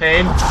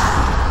 Nothing.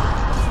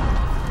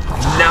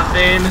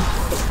 Nothing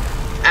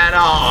at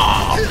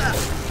all.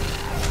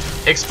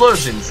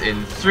 Explosions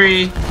in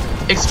 3.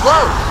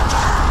 Explode!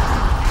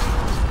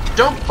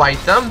 Don't bite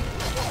them.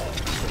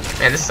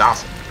 Man, this is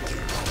awesome.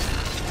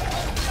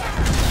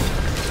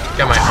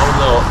 Got my own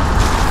little...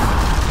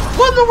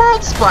 What in the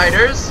world,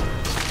 spiders?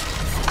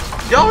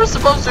 Y'all were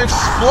supposed to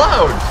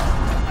explode.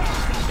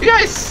 You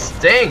guys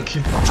stink.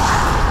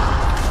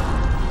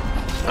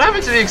 What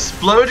happened to the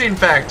exploding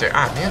factor?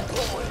 Ah, man.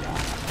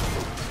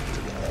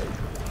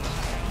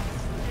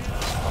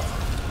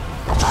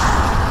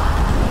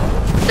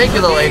 Thank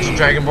you, little ancient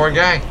dragonborn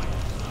guy.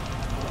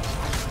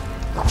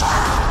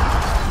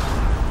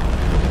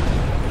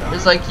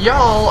 It's like,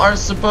 y'all are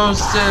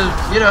supposed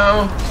to, you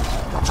know...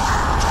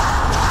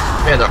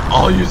 Man, they're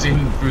all using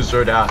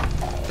booster out.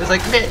 It's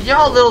like, man,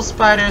 y'all little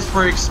spiders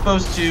were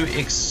supposed to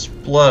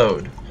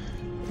explode.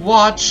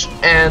 Watch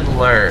and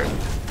learn.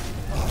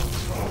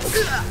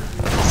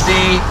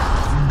 See?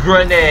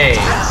 Grenades.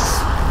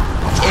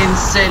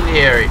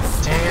 Incendiary.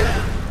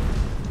 Damn.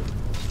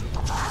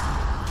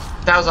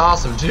 That was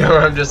awesome too.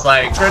 I'm just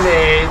like,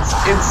 grenades,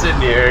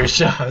 incendiary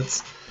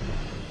shots.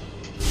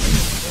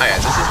 Oh yeah,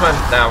 this is when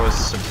that was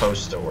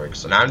supposed to work.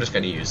 So now I'm just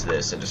gonna use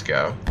this and just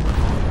go.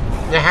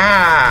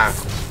 Yeah.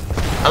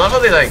 I love how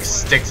they like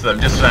stick to them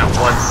just for that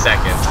 1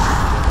 second.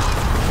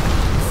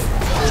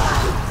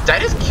 Did I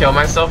just kill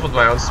myself with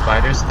my own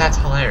spiders? That's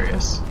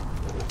hilarious.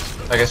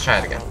 I guess try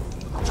it again.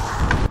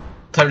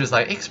 I'm just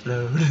like,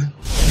 explode.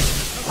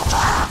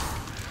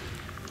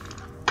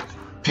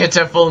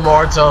 Pitiful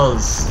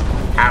mortals.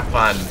 Have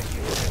fun.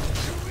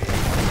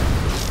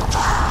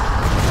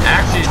 It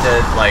actually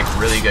did like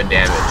really good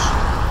damage.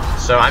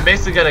 So I'm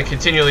basically gonna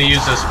continually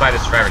use those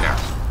spiders forever now.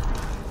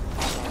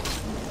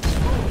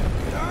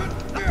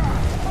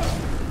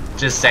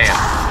 Just saying.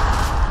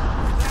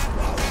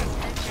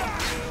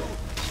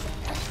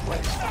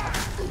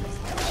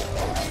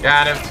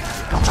 Got him.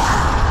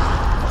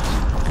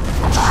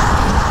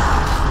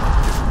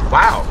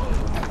 Wow.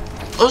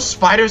 Those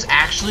spiders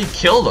actually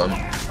killed him.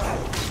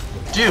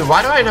 Dude,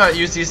 why do I not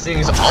use these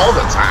things all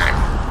the time?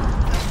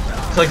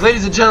 It's like,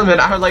 ladies and gentlemen,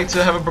 I would like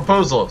to have a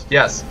proposal.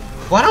 Yes.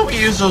 Why don't we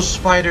use those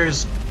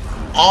spiders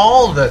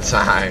all the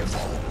time?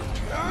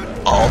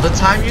 All the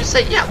time, you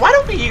say? Yeah, why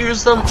don't we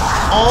use them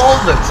all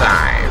the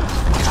time?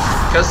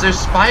 Because they're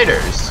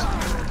spiders.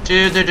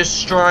 Dude, they're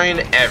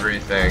destroying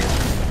everything.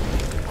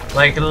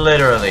 Like,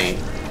 literally.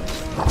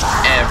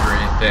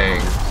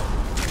 Everything.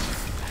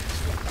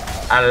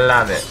 I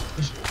love it.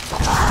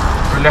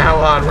 From now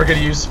on, we're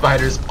gonna use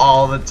spiders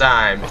all the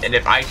time. And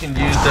if I can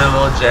use their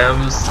little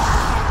gems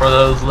for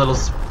those little...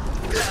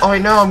 Oh,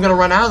 wait, no, I'm gonna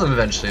run out of them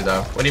eventually,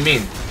 though. What do you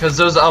mean? Because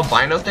those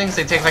albino things,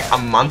 they take like a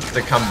month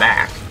to come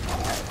back.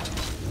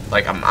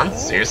 Like a month?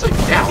 Seriously?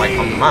 Yeah, like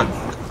a month.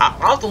 I'll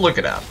have to look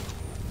it up.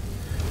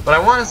 But I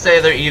want to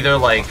say they're either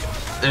like,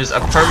 there's a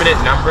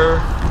permanent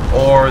number,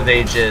 or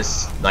they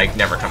just like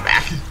never come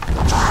back.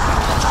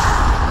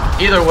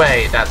 Either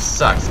way, that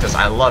sucks, because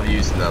I love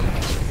using them.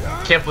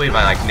 Can't believe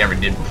I like never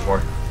did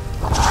before.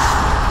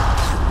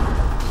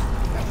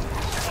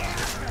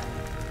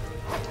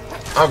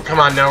 Oh, come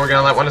on, no, we're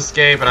gonna let one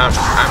escape, and I'm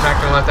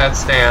not gonna let that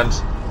stand.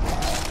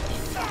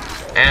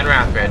 And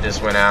Wrathband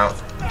just went out.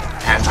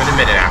 Has been a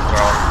minute after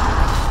all.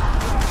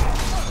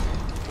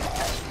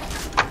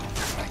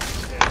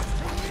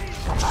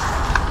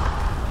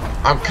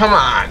 Oh, come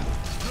on!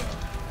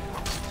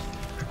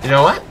 You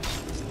know what?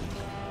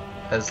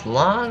 As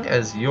long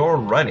as you're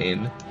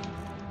running...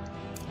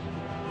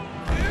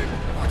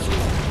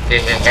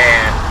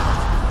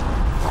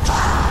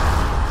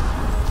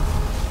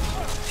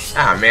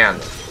 Ah, man.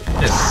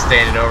 Just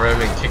standing over him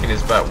and kicking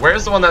his butt.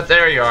 Where's the one that...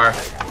 There you are.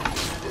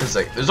 It's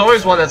like, there's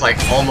always one that's like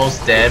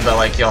almost dead, but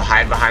like you'll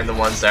hide behind the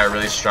ones that are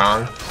really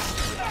strong.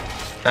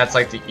 That's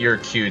like your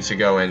cue to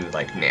go and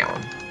like nail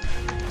him.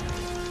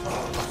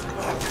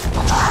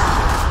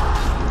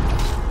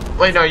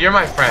 Wait, no, you're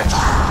my friend.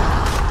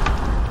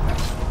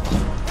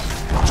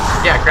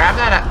 Yeah, grab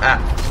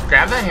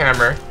that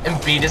hammer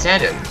and beat his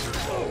head in.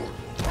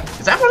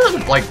 Is that one of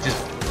them like just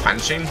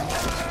punching?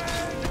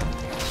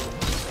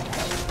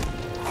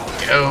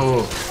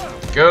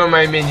 Go,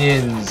 my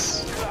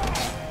minions.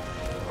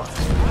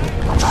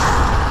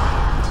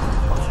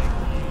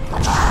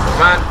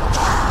 Come on,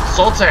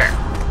 Soul Tear.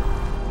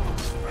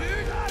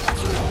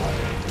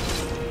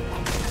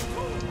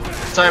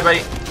 Sorry,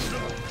 buddy.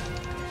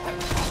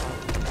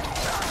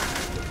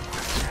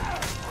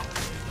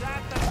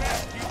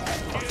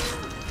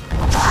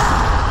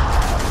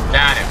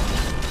 Got him.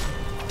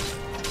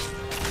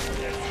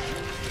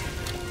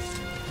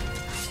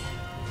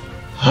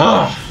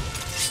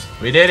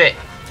 We did it.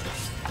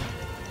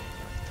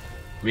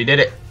 We did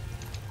it.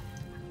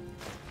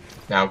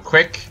 Now,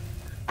 quick,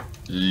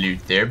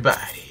 loot their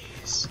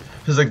bodies.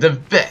 It's like the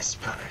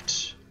best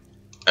part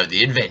of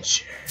the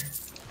adventure.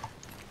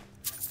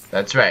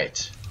 That's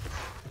right.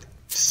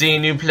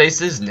 Seeing new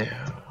places? No.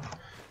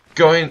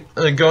 Going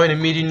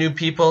and meeting new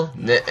people?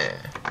 Nuh-uh.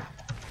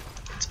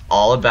 It's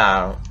all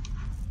about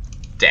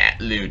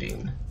that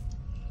looting.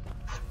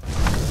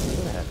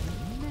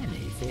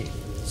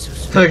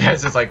 The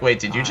guy's just like, wait,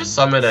 did you just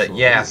summon a...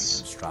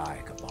 Yes.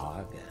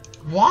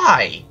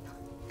 Why?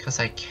 Because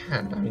I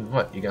can. I mean,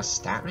 what? You gonna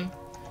stab me?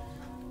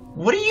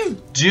 What are you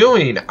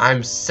doing?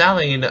 I'm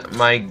selling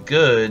my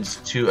goods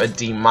to a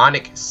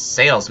demonic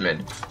salesman.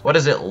 What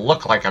does it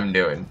look like I'm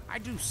doing? I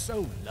do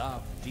so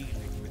love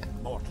dealing with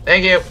mortals.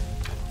 Thank you.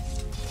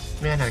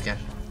 Man, not again.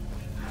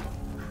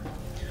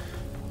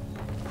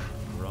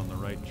 We're on the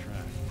right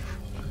track.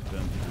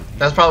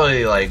 That's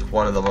probably like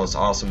one of the most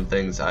awesome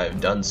things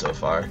I've done so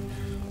far.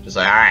 Just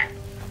like, alright,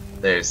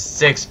 there's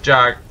 6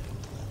 Draugr.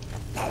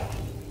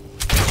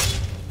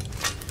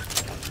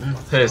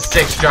 There's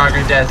 6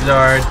 Draugr Death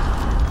Lord.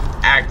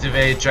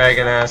 Activate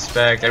dragon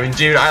aspect. I mean,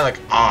 dude, I look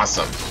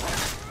awesome.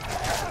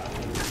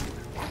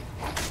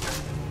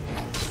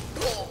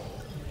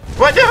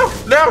 What? No!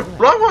 No!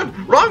 Wrong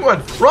one! Wrong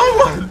one! Wrong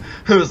one!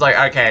 It was like,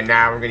 okay,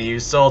 now we're gonna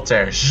use Soul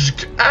Tear.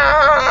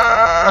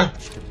 Ah!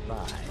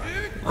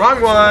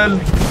 Wrong one!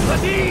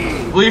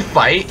 Will you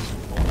fight?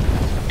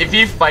 If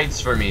he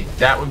fights for me,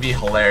 that would be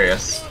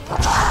hilarious.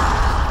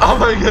 Oh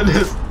my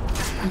goodness.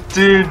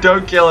 Dude,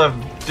 don't kill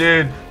him.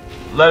 Dude,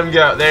 let him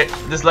go. There,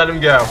 just let him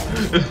go.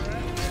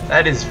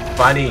 That is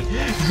funny.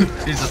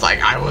 He's just like,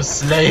 I will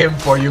slay him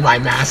for you, my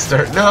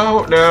master.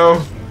 No,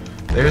 no.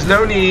 There's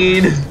no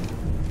need.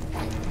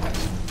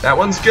 That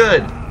one's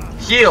good.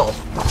 Heal.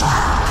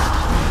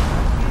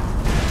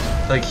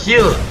 Like,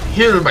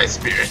 heal my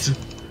spirit.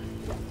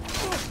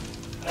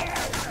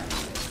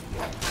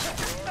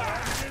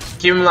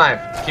 Keep him alive.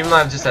 Keep him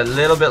alive just a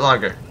little bit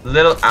longer.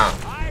 Little, ow.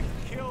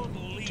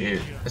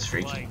 Dude, that's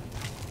freaky.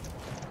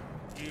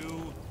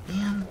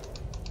 Man.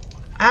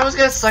 I was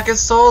gonna suck his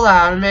soul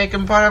out and make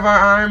him part of our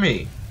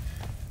army.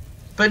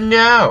 But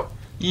no.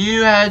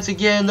 You had to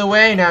get in the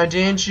way now,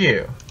 didn't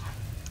you?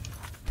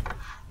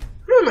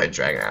 Really, my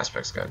dragon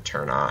aspect's gonna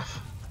turn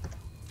off.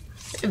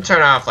 It can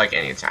turn off like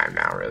any time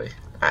now, really.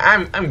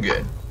 I'm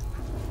good.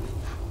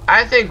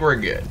 I think we're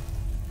good.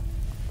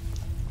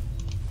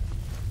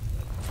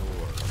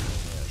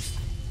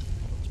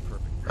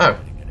 Oh,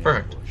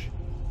 perfect.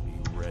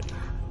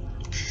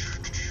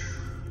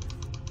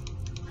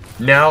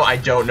 No, I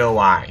don't know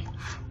why.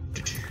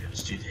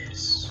 Let's do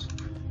this.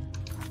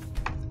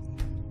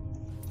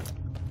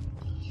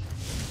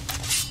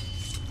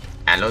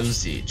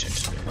 Allons-y,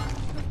 gentlemen.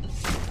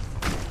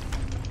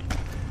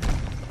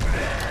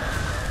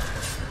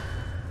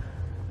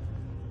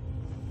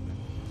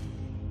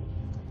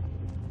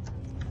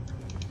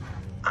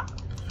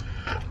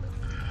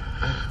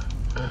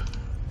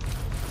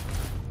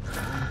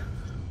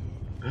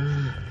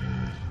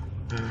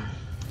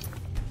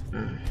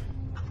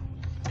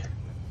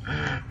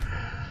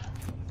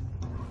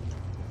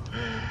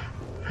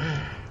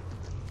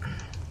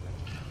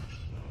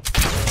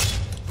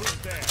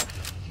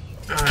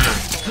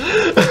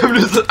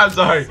 I'm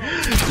sorry.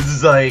 This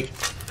is like,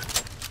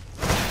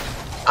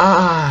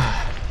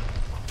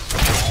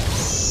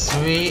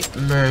 sweet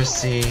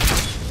mercy.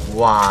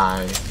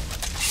 Why?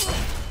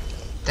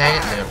 Dang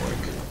it, didn't work.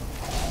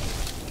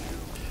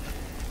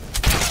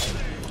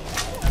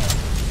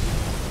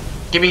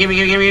 Gimme, gimme,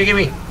 gimme, gimme,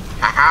 gimme.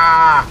 Ha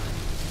ha.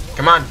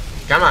 Come on,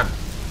 come on.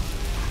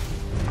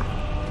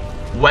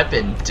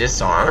 Weapon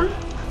disarm.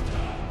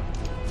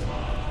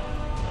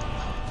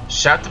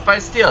 Shout to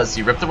fight steel as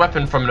you rip the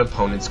weapon from an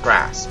opponent's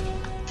grasp.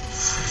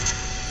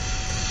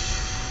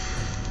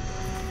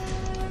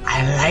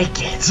 I like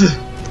it,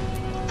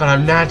 but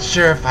I'm not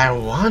sure if I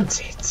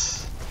want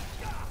it.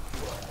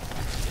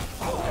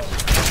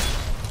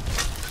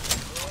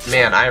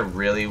 Man, I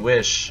really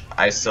wish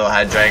I still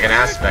had Dragon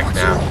Aspect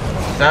now.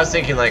 So I was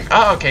thinking like,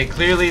 oh, okay,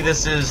 clearly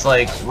this is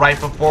like right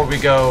before we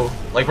go,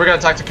 like we're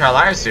gonna talk to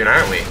Karliah soon,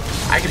 aren't we?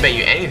 I can bet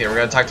you anything we're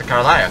gonna talk to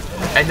Karliah.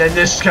 And then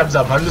this comes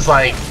up, I'm just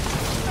like,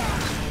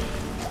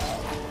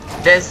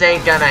 this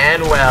ain't gonna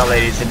end well,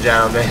 ladies and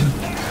gentlemen.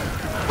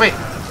 Wait.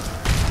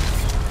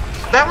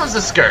 That one's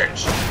a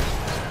Scourge.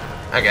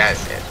 Okay, I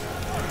see it.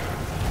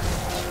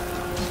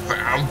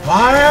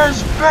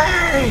 Vampire's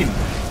Bane!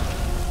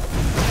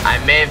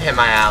 I may have hit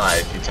my ally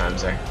a few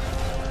times there.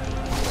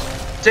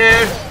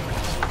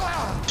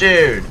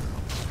 Dude.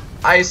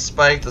 Ice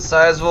spike the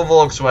size of a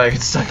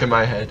Volkswagen stuck in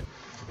my head.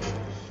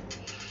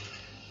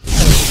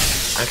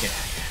 Okay.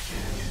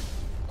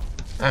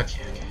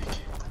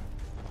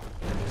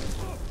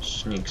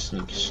 Sneak.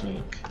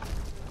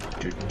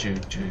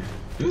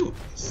 Ooh.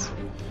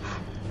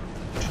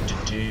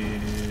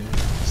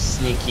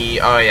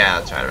 Sneaky. Oh yeah,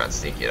 that's right. I'm not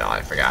sneaky at all.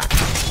 I forgot.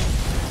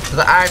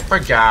 I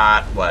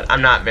forgot what.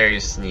 I'm not very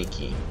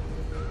sneaky.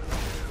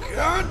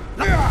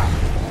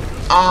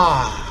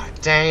 Ah,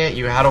 dang it!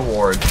 You had a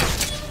ward.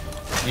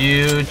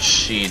 You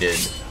cheated.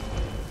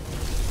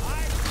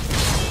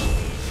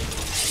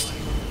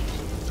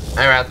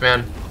 Hey,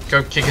 Wrathman,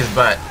 go kick his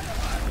butt.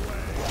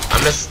 I'm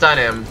gonna stun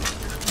him.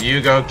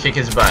 You go kick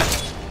his butt.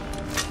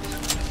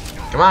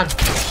 Come on.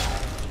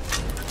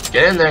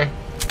 Get in there.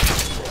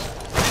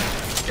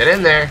 Get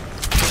in there.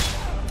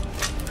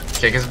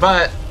 Kick his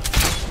butt.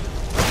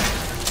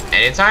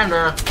 Anytime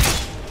now.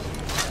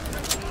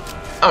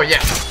 Oh,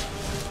 yes.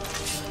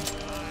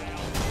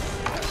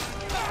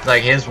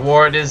 Like, his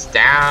ward is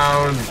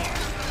down.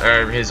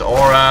 Or his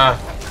aura.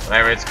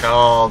 Whatever it's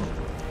called.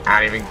 I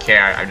don't even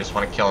care. I just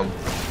want to kill him.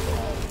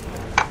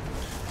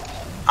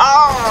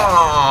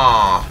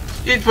 Oh!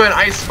 He put an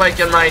ice spike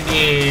in my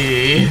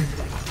knee.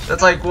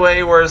 That's like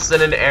way worse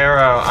than an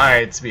arrow.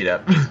 Alright, speed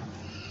up. Like,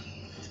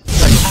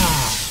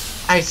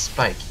 ice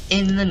spike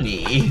in the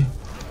knee.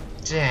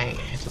 Dang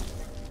it.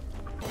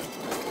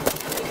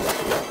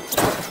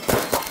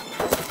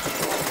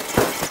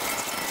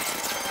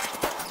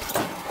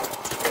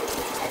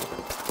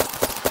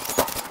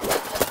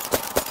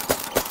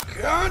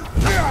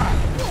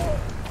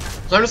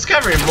 So I'm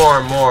discovering more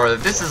and more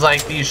that this is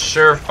like the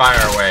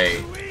surefire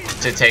way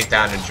to take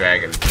down a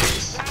dragon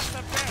piece.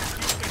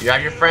 You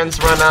have your friends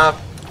run up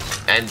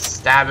and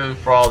stab him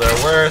for all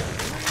they're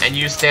worth, and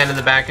you stand in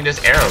the back and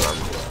just arrow them.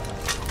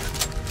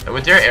 And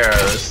with your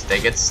arrows, they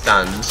get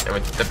stunned, and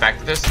with the fact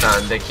that they're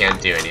stunned, they can't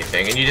do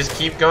anything, and you just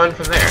keep going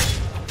from there.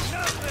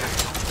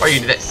 Or you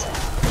do this.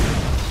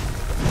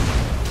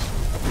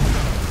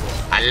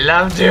 I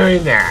love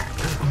doing that.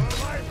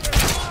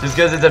 Just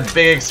because it's a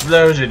big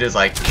explosion, it's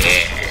like,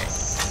 yes,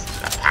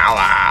 the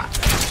power.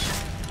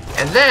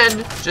 And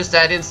then, just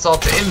add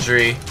insult to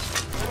injury,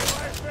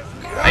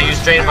 I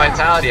use Drain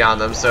Vitality on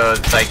them, so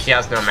it's like he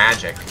has no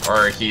magic,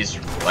 or he's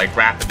like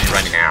rapidly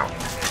running out.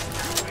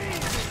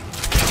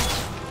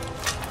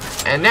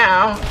 And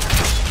now,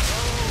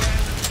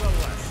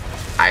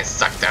 I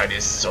sucked out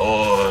his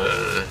soul.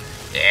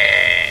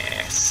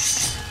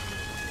 Yes.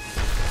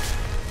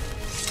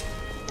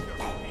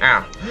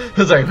 Ow. I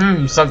was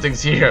like,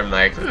 something's here. I'm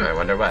like, I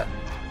wonder what.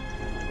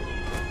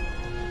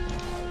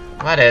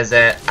 What is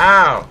it?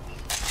 Ow.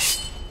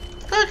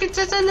 Look, it's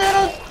just a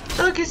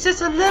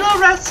little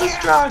restless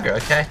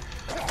Draugr, okay?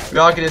 We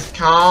all can just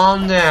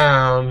calm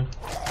down.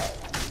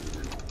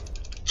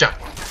 Jump.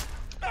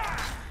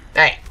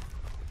 Hey.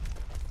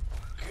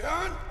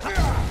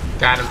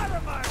 Got him.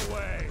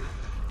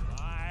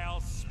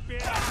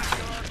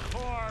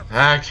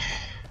 Okay.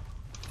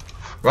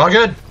 We're all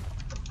good.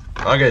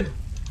 All good.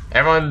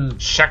 Everyone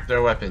check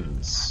their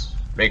weapons.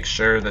 Make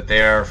sure that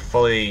they are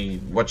fully,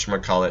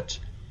 whatchamacallit,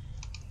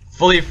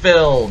 fully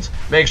filled.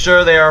 Make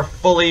sure they are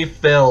fully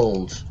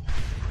filled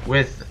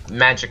with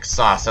magic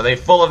sauce. Are they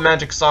full of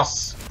magic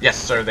sauce? Yes,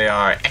 sir, they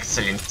are.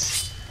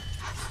 Excellent.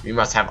 We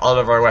must have all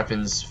of our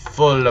weapons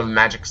full of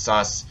magic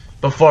sauce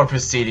before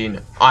proceeding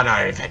on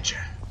our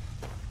adventure.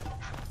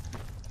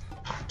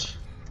 Hot.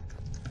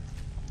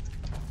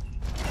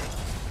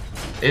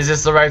 Is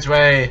this the right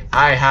way?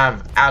 I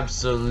have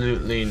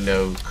absolutely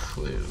no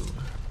clue.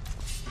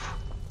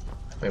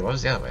 Wait, what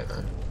was the other way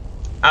then?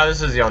 Oh,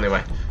 this is the only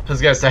way. I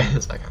was gonna say,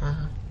 it's like,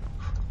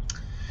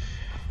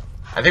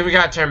 I think we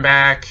gotta turn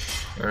back.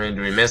 I mean,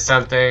 do we miss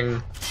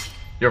something?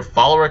 Your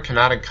follower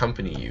cannot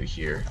accompany you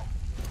here.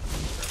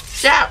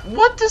 Yeah,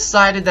 what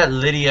decided that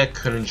Lydia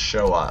couldn't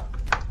show up?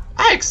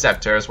 I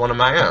accept her as one of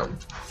my own.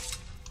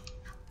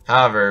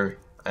 However,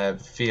 I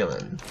have a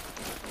feeling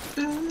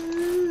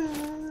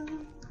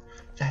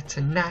that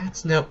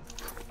tonight's nope.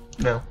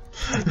 No.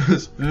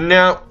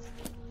 No.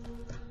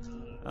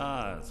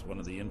 Ah, it's one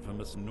of the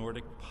infamous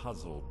Nordic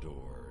puzzle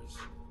doors.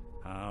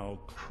 How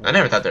cool. I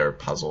never thought they were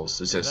puzzles.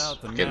 It's just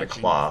Without the getting a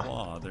matching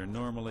claw. They're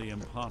normally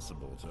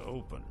impossible to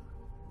open.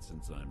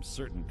 Since I'm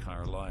certain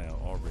Karliah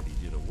already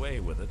did away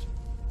with it.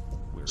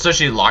 So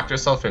she locked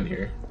herself in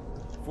here.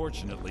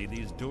 Fortunately,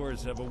 these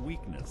doors have a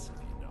weakness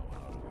if you know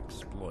how to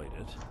exploit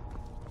it.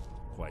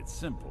 Quite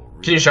simple,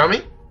 really. Can you show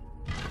me?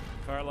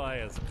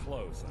 Karliah is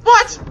close.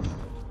 What?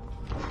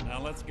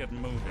 Now let's get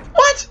moving.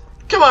 What?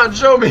 Come on,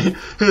 show me.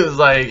 It's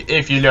like,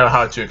 if you know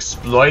how to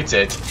exploit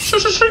it.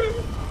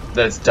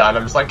 That's done.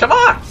 I'm just like, come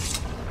on.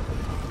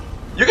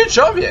 You can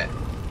show me it.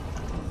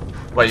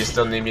 What, you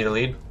still need me to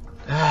lead?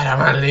 I don't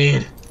want to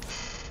lead.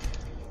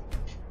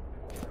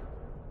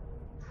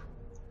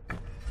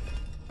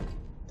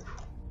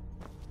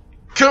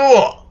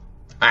 Cool.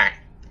 Alright.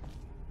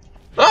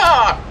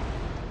 Ah!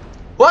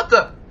 What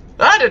the?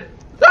 I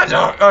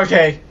don't.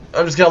 Okay.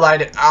 I'm just gonna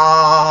light it.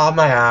 Ah,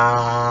 my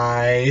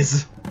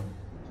eyes.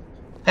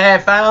 Hey, I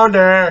found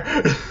her.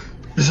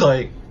 It's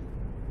like,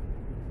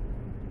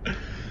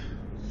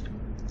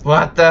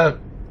 what the?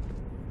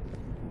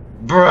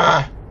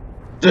 Bruh.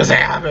 Just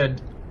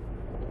happened.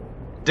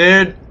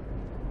 Dude.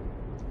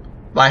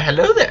 Why,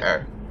 hello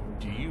there.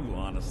 Do you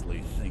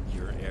honestly think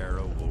your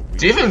arrow will reach?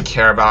 Do you even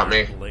care about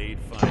me? Blade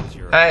finds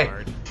your Hey.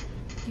 heart?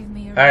 Give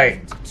me a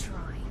Hey. reason to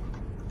try.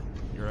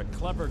 You're a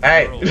clever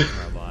Hey. girl,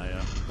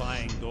 Karliah.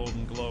 Buying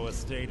Golden Glow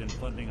Estate and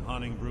funding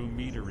Hunting Brew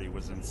Meadery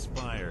was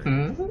inspired.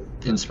 To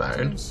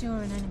Inspired. ensure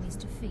an enemy's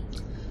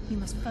defeat, you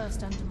must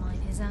first undermine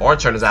his allies. Or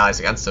turn his allies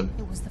against him.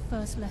 It was the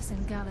first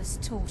lesson Gallus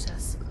taught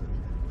us.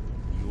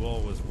 You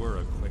always were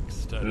a quick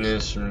study.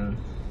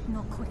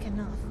 Not quick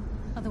enough.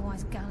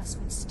 Otherwise Gallus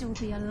would still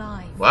be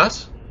alive.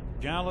 What?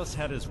 Gallus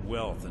had his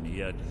wealth and he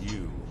had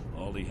you.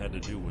 All he had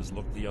to do was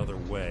look the other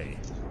way.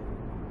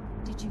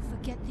 Did you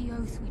forget the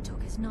oath we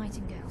took as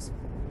nightingales?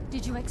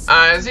 Did you accept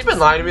Has he been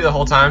lying to me the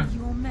whole time?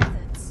 your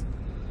methods?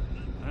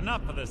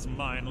 Enough of this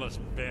mindless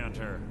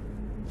banter.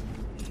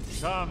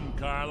 Come,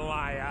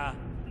 Karliah.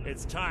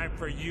 It's time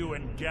for you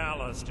and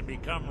Gallus to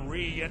become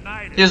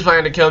reunited. He was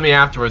planning to kill me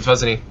afterwards,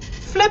 wasn't he?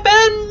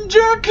 Flippin'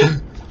 jerk!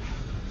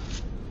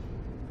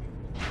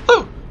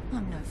 Oh!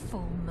 I'm no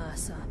fool,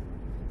 Mercer.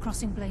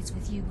 Crossing blades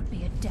with you would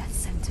be a death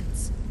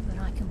sentence, but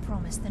I can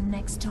promise the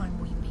next time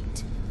we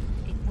meet,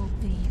 it will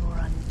be your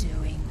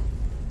undoing.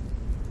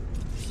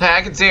 Hey,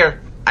 I can see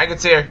her. I can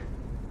see her.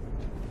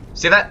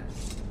 See that?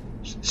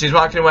 She's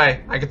walking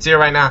away. I can see her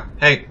right now.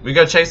 Hey, we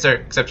go chase her.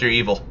 Except you're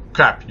evil.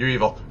 Crap, you're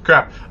evil.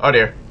 Crap. Oh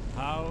dear.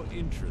 How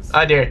interesting.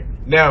 Oh dear.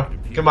 No.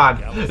 Come on.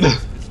 Gallus'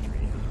 history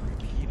had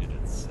repeated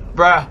itself.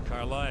 Bruh.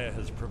 Karliah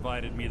has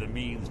provided me the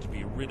means to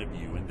be rid of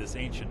you, and this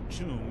ancient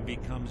tomb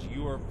becomes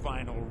your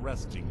final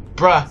resting place.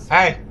 Bruh,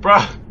 hey,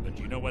 bruh. But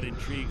you know what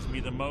intrigues me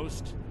the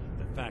most?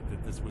 The fact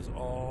that this was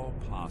all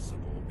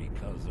possible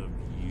because of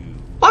you.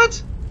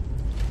 What?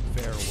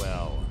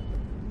 Farewell.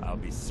 I'll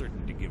be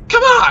certain to give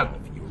Come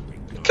on! your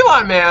regard. Come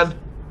on, man.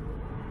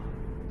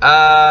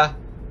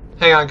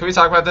 Hang on, can we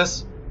talk about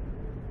this?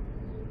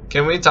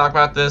 Can we talk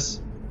about this?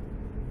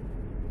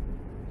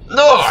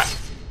 No!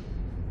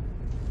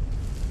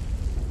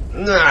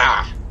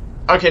 Nah.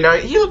 Okay, now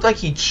he looked like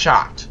he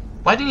chopped.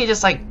 Why didn't he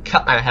just like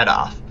cut my head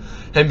off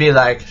and be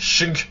like,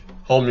 shink,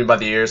 hold me by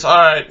the ears.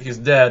 Alright, he's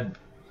dead.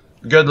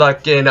 Good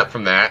luck getting up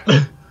from that.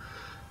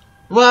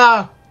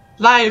 Wow,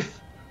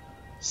 life,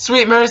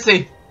 sweet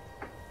mercy.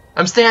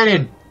 I'm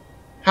standing.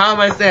 How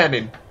am I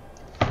standing?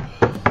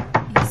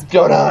 What's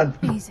going on?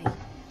 Easy.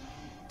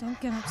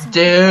 Don't get upset.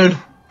 Dude,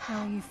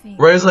 How are you feeling?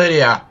 where's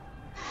Lydia?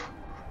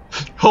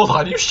 Hold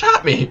on, you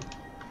shot me.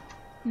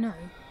 No,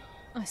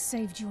 I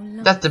saved your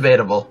life. That's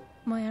debatable.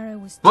 My arrow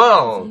was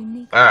Whoa, with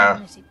unique ah.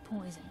 magnetic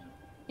poison.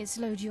 It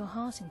slowed your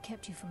heart and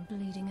kept you from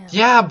bleeding out.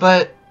 Yeah,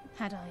 but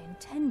Had I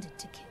intended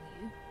to kill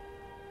you,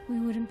 we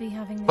wouldn't be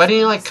having this. why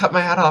didn't you like cut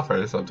my head off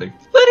or something?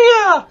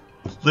 Lydia!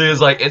 Lydia's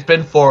like, it's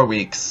been 4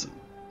 weeks.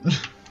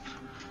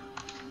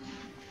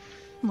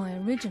 My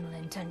original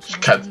intention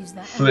was Cut. to use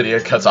that Lydia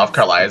arrow to cuts off erase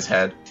Karliah's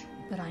head.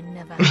 But I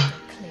never had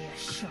a clear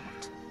shot.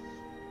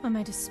 I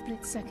made a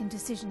split-second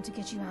decision to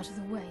get you out of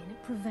the way, and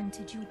it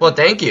prevented you. Well,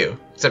 thank you.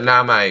 Except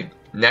now my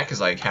neck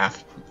is like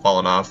half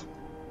fallen off.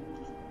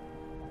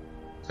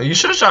 So you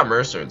should have shot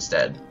Mercer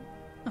instead.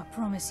 I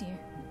promise you,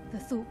 the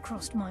thought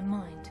crossed my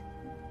mind.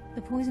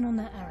 The poison on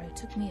that arrow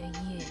took me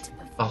a year to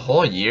perfect. A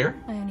whole year?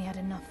 I only had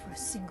enough for a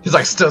single. He's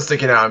like shot. still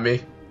sticking out at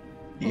me.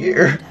 All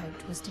Year. I'd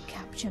hoped was to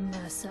capture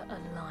Mercer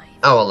alive.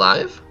 Oh,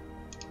 alive?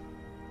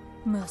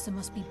 Mercer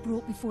must be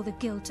brought before the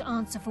guild to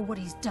answer for what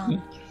he's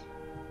done.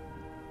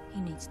 He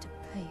needs to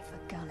pay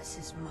for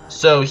Gallus's murder.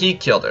 So he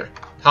killed her.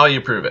 How will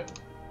you prove it?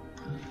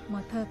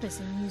 My purpose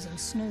in using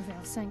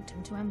Snowveil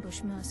Sanctum to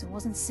ambush Mercer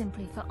wasn't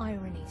simply for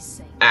irony's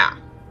sake. Ah.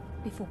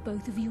 Before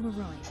both of you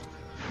arrived,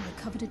 I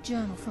recovered a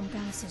journal from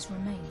Gallus's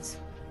remains.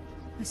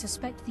 I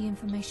suspect the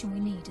information we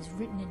need is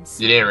written in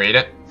You didn't read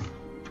it?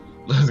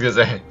 I was gonna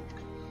say.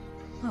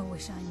 I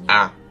wish I knew.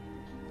 Ah.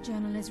 The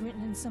journal is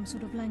written in some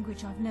sort of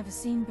language I've never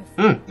seen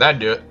before. That'd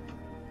do it.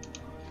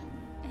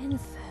 Enther.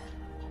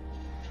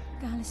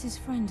 Gallus's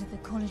friend at the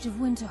College of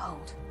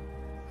Winterhold.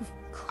 Of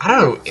course. I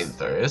don't know who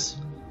Inther is.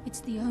 It's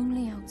the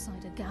only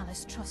outsider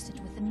Gallus trusted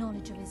with the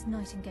knowledge of his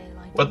Nightingale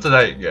identity. What's the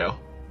Nightingale?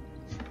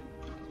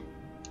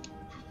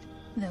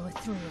 There were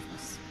 3 of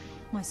us.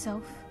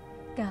 Myself,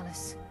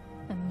 Gallus,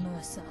 and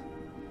Mercer.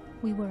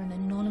 We were an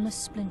anonymous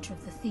splinter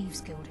of the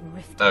Thieves Guild in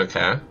Rift.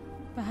 Okay.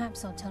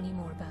 Perhaps I'll tell you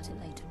more about it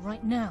later.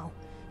 Right now,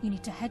 you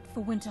need to head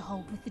for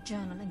Winterhold with the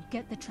journal and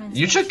get the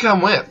translation. You should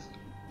come with.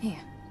 Here,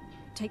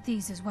 take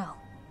these as well.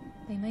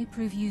 They may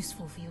prove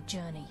useful for your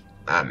journey.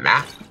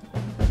 Map.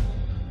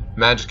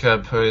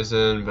 Magica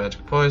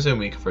poison,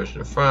 weak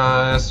version of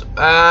frost.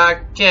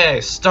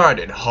 Okay,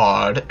 started.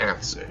 Hard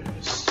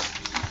answers.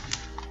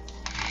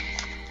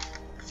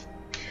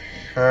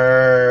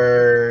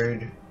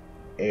 Hard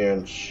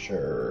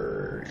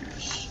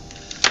answers.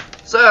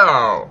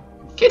 So,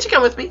 can't you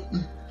come with me?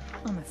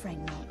 I'm afraid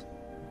not.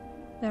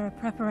 There are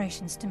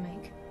preparations to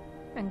make,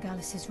 and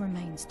Gallus's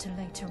remains to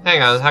later.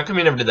 Hang on, how come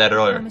you never did that I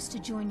earlier? promise to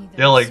join you Yeah,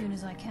 there like as soon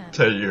as I can.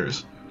 10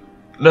 years.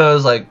 No, it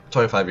was like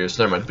 25 years.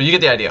 Never mind. But you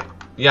get the idea.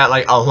 You got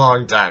like a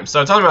long time.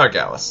 So tell me about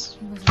Gallus.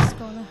 He was a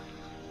scholar,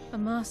 a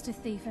master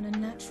thief, and a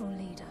natural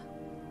leader.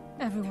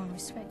 Everyone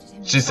respected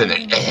him. She's in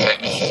Even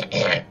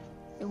it.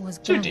 It was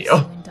Good Gallus deal.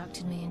 who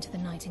inducted me into the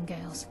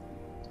Nightingales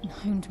and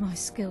honed my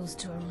skills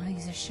to a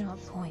razor-sharp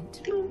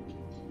point.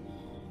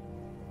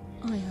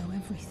 I owe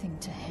everything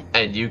to him.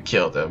 And you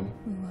killed him.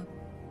 We were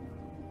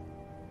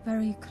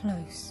very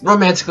close.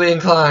 Romantically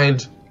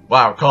inclined.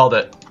 Wow, called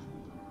it.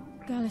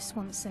 Gallus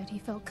once said he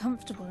felt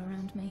comfortable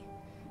around me,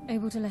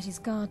 able to let his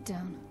guard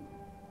down.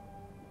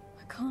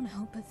 I can't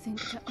help but think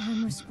that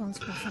I'm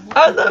responsible for what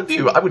I love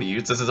you. I'm going to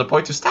use this as a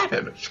point to stab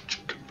him.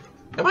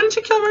 And why didn't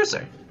you kill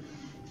Mercer?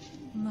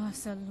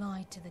 Mercer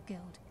lied to the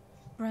guild,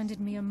 branded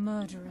me a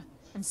murderer,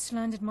 and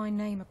slandered my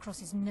name across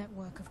his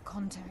network of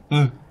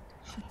contacts.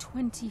 For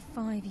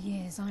 25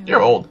 years, I You're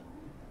ran, old.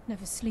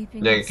 never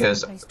sleeping Yeah, in the same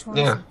because place twice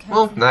yeah. and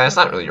Well, carefully nah, it's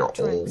not covering really you're up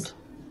tracks. old.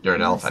 You're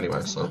an elf Mercer anyway,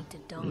 doesn't so. need to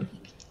die.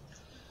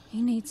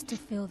 He needs to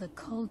feel the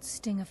cold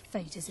sting of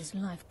fate as his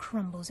life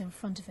crumbles in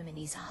front of him and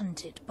he's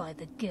hunted by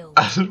the guild.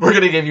 We're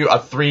gonna give you a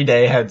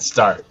 3-day head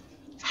start.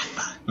 Have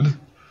fun.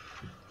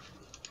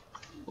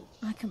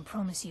 I can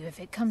promise you, if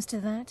it comes to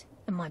that,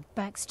 and my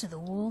back's to the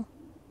wall,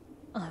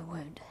 I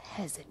won't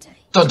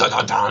hesitate. Dun dun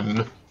dun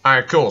dun.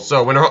 Alright, cool.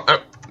 So,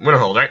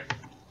 Winterhold, right?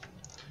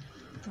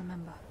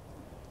 Remember,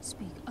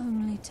 speak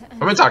only to I'm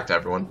gonna talk to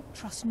everyone.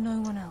 Trust no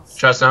one else.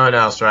 Trust no one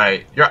else,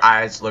 right? Your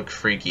eyes look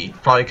freaky.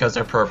 Probably because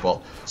they're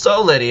purple.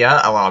 So, Lydia,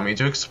 allow me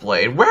to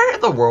explain. Where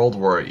in the world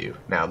were you?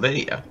 Now,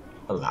 Lydia,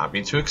 allow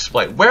me to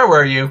explain. Where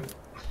were you?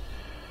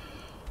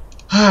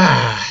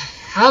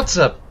 how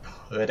to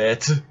put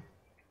it.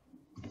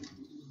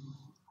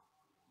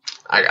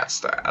 I got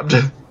stabbed.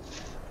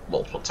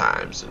 Multiple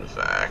times, in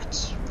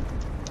fact.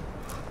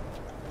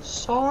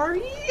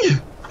 Sorry.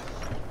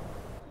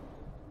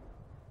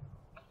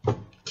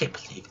 Can't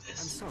believe I'm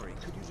this. sorry,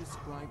 could you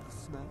describe the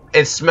smell?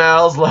 It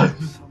smells like.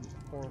 Some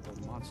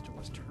horrible monster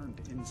was turned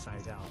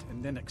inside out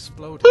and then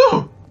exploded.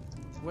 Ooh.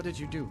 What did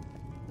you do?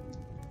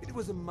 It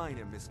was a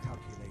minor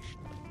miscalculation.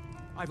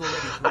 I've already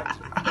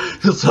corrected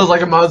it. It smells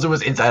like a monster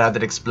was inside out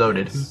that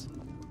exploded.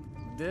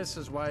 This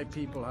is why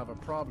people have a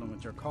problem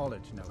with your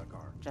college, Nelagar.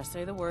 Just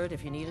say the word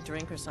if you need a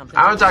drink or something.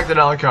 I want to talk to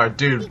Nelagar,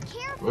 dude.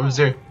 What was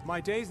here? My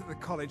days at the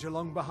college are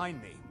long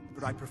behind me,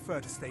 but I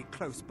prefer to stay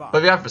close by. What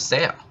have you got for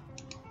sale?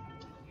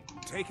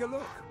 Take a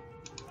look.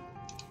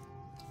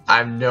 I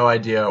have no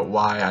idea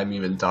why I'm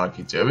even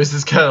talking to him. This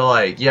is kind of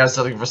like, you have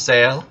something for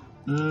sale?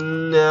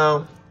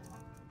 No.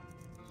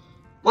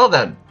 Well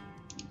then.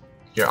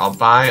 Here, I'll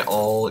buy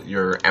all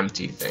your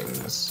empty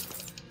things.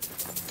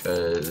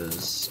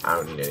 Because I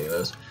don't need any of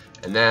those.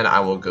 And then I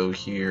will go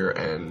here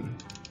and...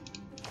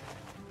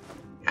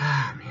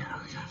 Ah, man, I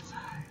only got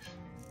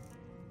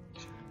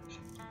 5.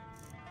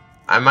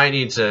 I might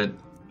need to...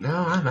 No,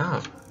 I'm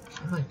out.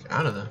 I'm like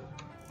out of them.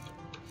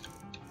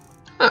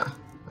 Huh.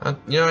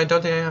 You know, I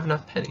don't think I have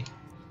enough penny.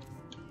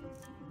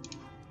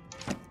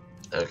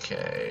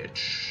 Okay.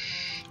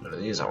 None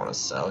of these I want to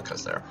sell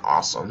because they're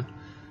awesome.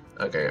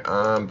 Okay,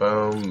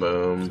 boom,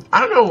 boom. I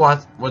don't know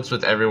what's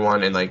with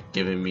everyone and like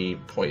giving me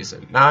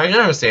poison. Now I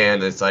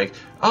understand it's like,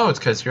 oh, it's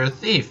because you're a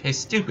thief. Hey,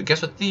 stupid,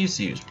 guess what thieves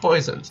use?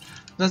 Poisons.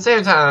 At the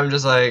same time, I'm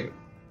just like,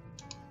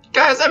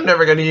 guys, I'm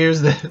never gonna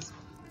use this.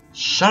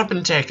 Shut up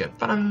and take it.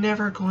 But I'm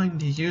never going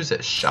to use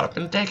it. Shut up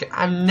and take it.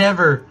 I'm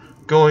never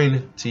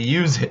going to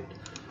use it.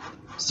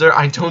 Sir,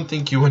 I don't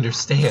think you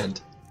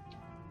understand.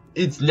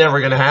 It's never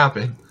gonna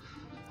happen.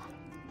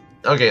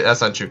 Okay,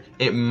 that's not true.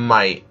 It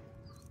might.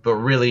 But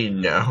really,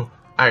 no.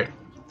 Alright.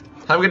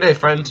 Have a good day,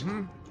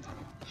 friend.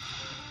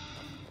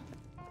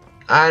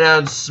 I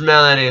don't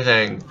smell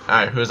anything.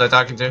 Alright, who was I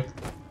talking to?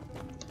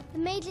 The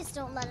mages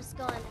don't let us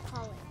go into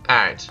college.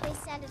 Alright. They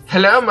said it's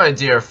Hello, my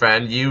dear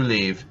friend. You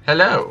leave.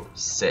 Hello.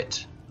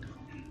 Sit.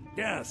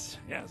 Yes,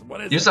 yes. What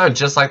is You it? sound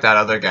just like that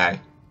other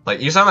guy. Like,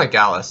 you sound like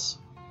Gallus.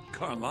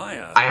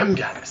 Karliah. I am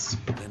Gallus.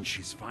 Then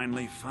she's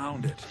finally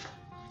found it.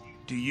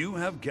 Do you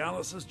have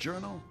Gallus's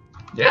journal?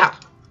 Yeah.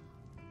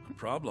 No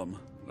problem.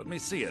 Let me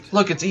see it.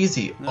 Look, it's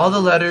easy. All the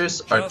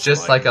letters are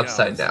just like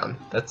upside Gallus. down.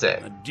 That's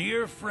it. A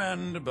dear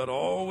friend, but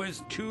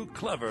always too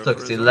clever. Look,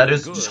 for see, his own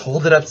letters, good. just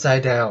hold it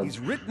upside down. He's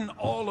written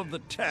all of the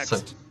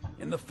text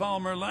in the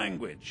Falmer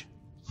language.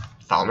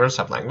 Falmers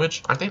have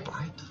language? Aren't they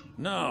blind?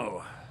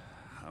 No.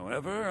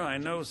 However, I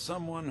know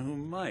someone who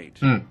might.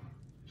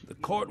 The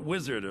court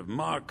wizard of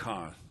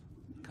Markarth,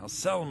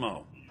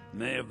 Calselmo,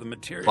 may have the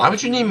materials. Why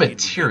would you need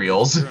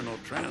materials? Journal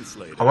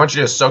translator. I want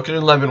you to soak it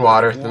in lemon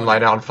water, then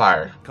light it on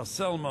fire.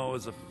 Calselmo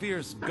is a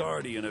fierce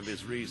guardian of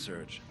his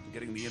research.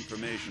 Getting the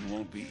information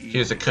won't be easy.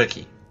 Here's a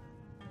cookie.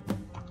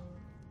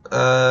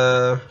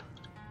 Light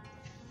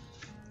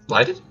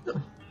it?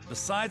 No.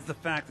 Besides the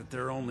fact that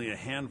there are only a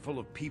handful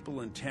of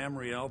people in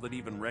Tamriel that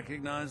even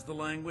recognize the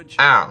language,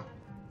 Ow.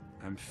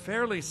 I'm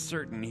fairly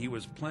certain he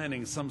was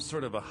planning some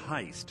sort of a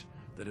heist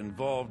that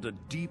involved a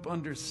deep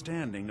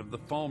understanding of the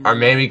Falmer. Or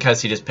maybe because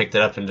he just picked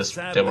it up and just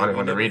Sadly, didn't want we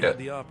anyone to never read had it.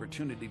 the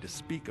opportunity to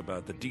speak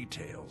about the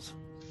details.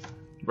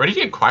 Where did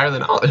he acquire the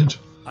knowledge?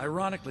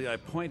 Ironically, I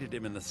pointed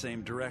him in the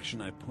same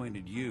direction I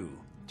pointed you,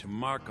 to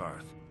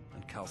Markarth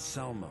and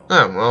Calselmo.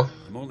 Oh, well.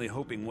 I'm only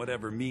hoping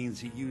whatever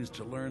means he used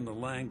to learn the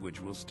language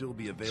will still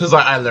be available. It's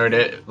like, I learned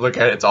it. Look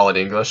at it, it's all in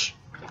English.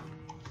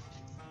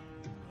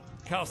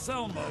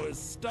 Calselmo is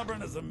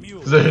stubborn as a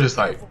mule. They're just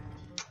like,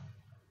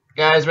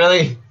 guys,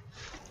 really?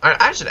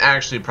 I should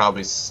actually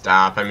probably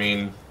stop. I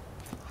mean,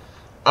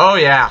 oh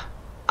yeah,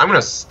 I'm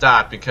gonna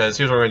stop because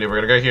here's what we're gonna do.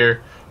 We're gonna go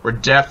here. We're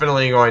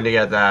definitely going to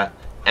get that,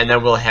 and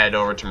then we'll head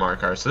over to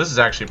Markarth. So this is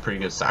actually a pretty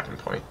good stopping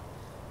point.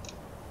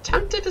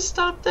 Tempted to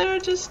stop there,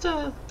 just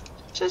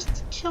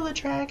kill a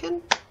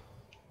dragon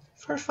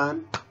for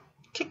fun.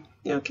 Kick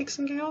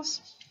some giggles.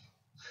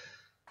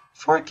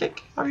 For a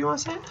kick, however you want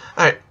to say it.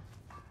 All right.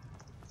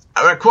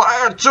 I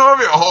require 2 of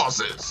your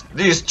horses.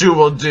 These 2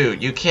 will do.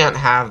 You can't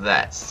have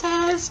that.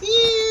 Says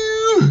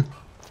you.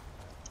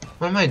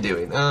 What am I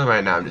doing? Oh,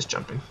 right now I'm just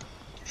jumping.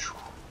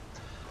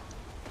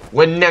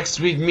 When next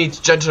we meet,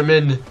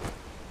 gentlemen,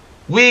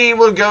 we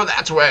will go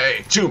that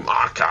way to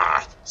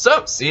Markarth.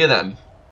 So, see you then.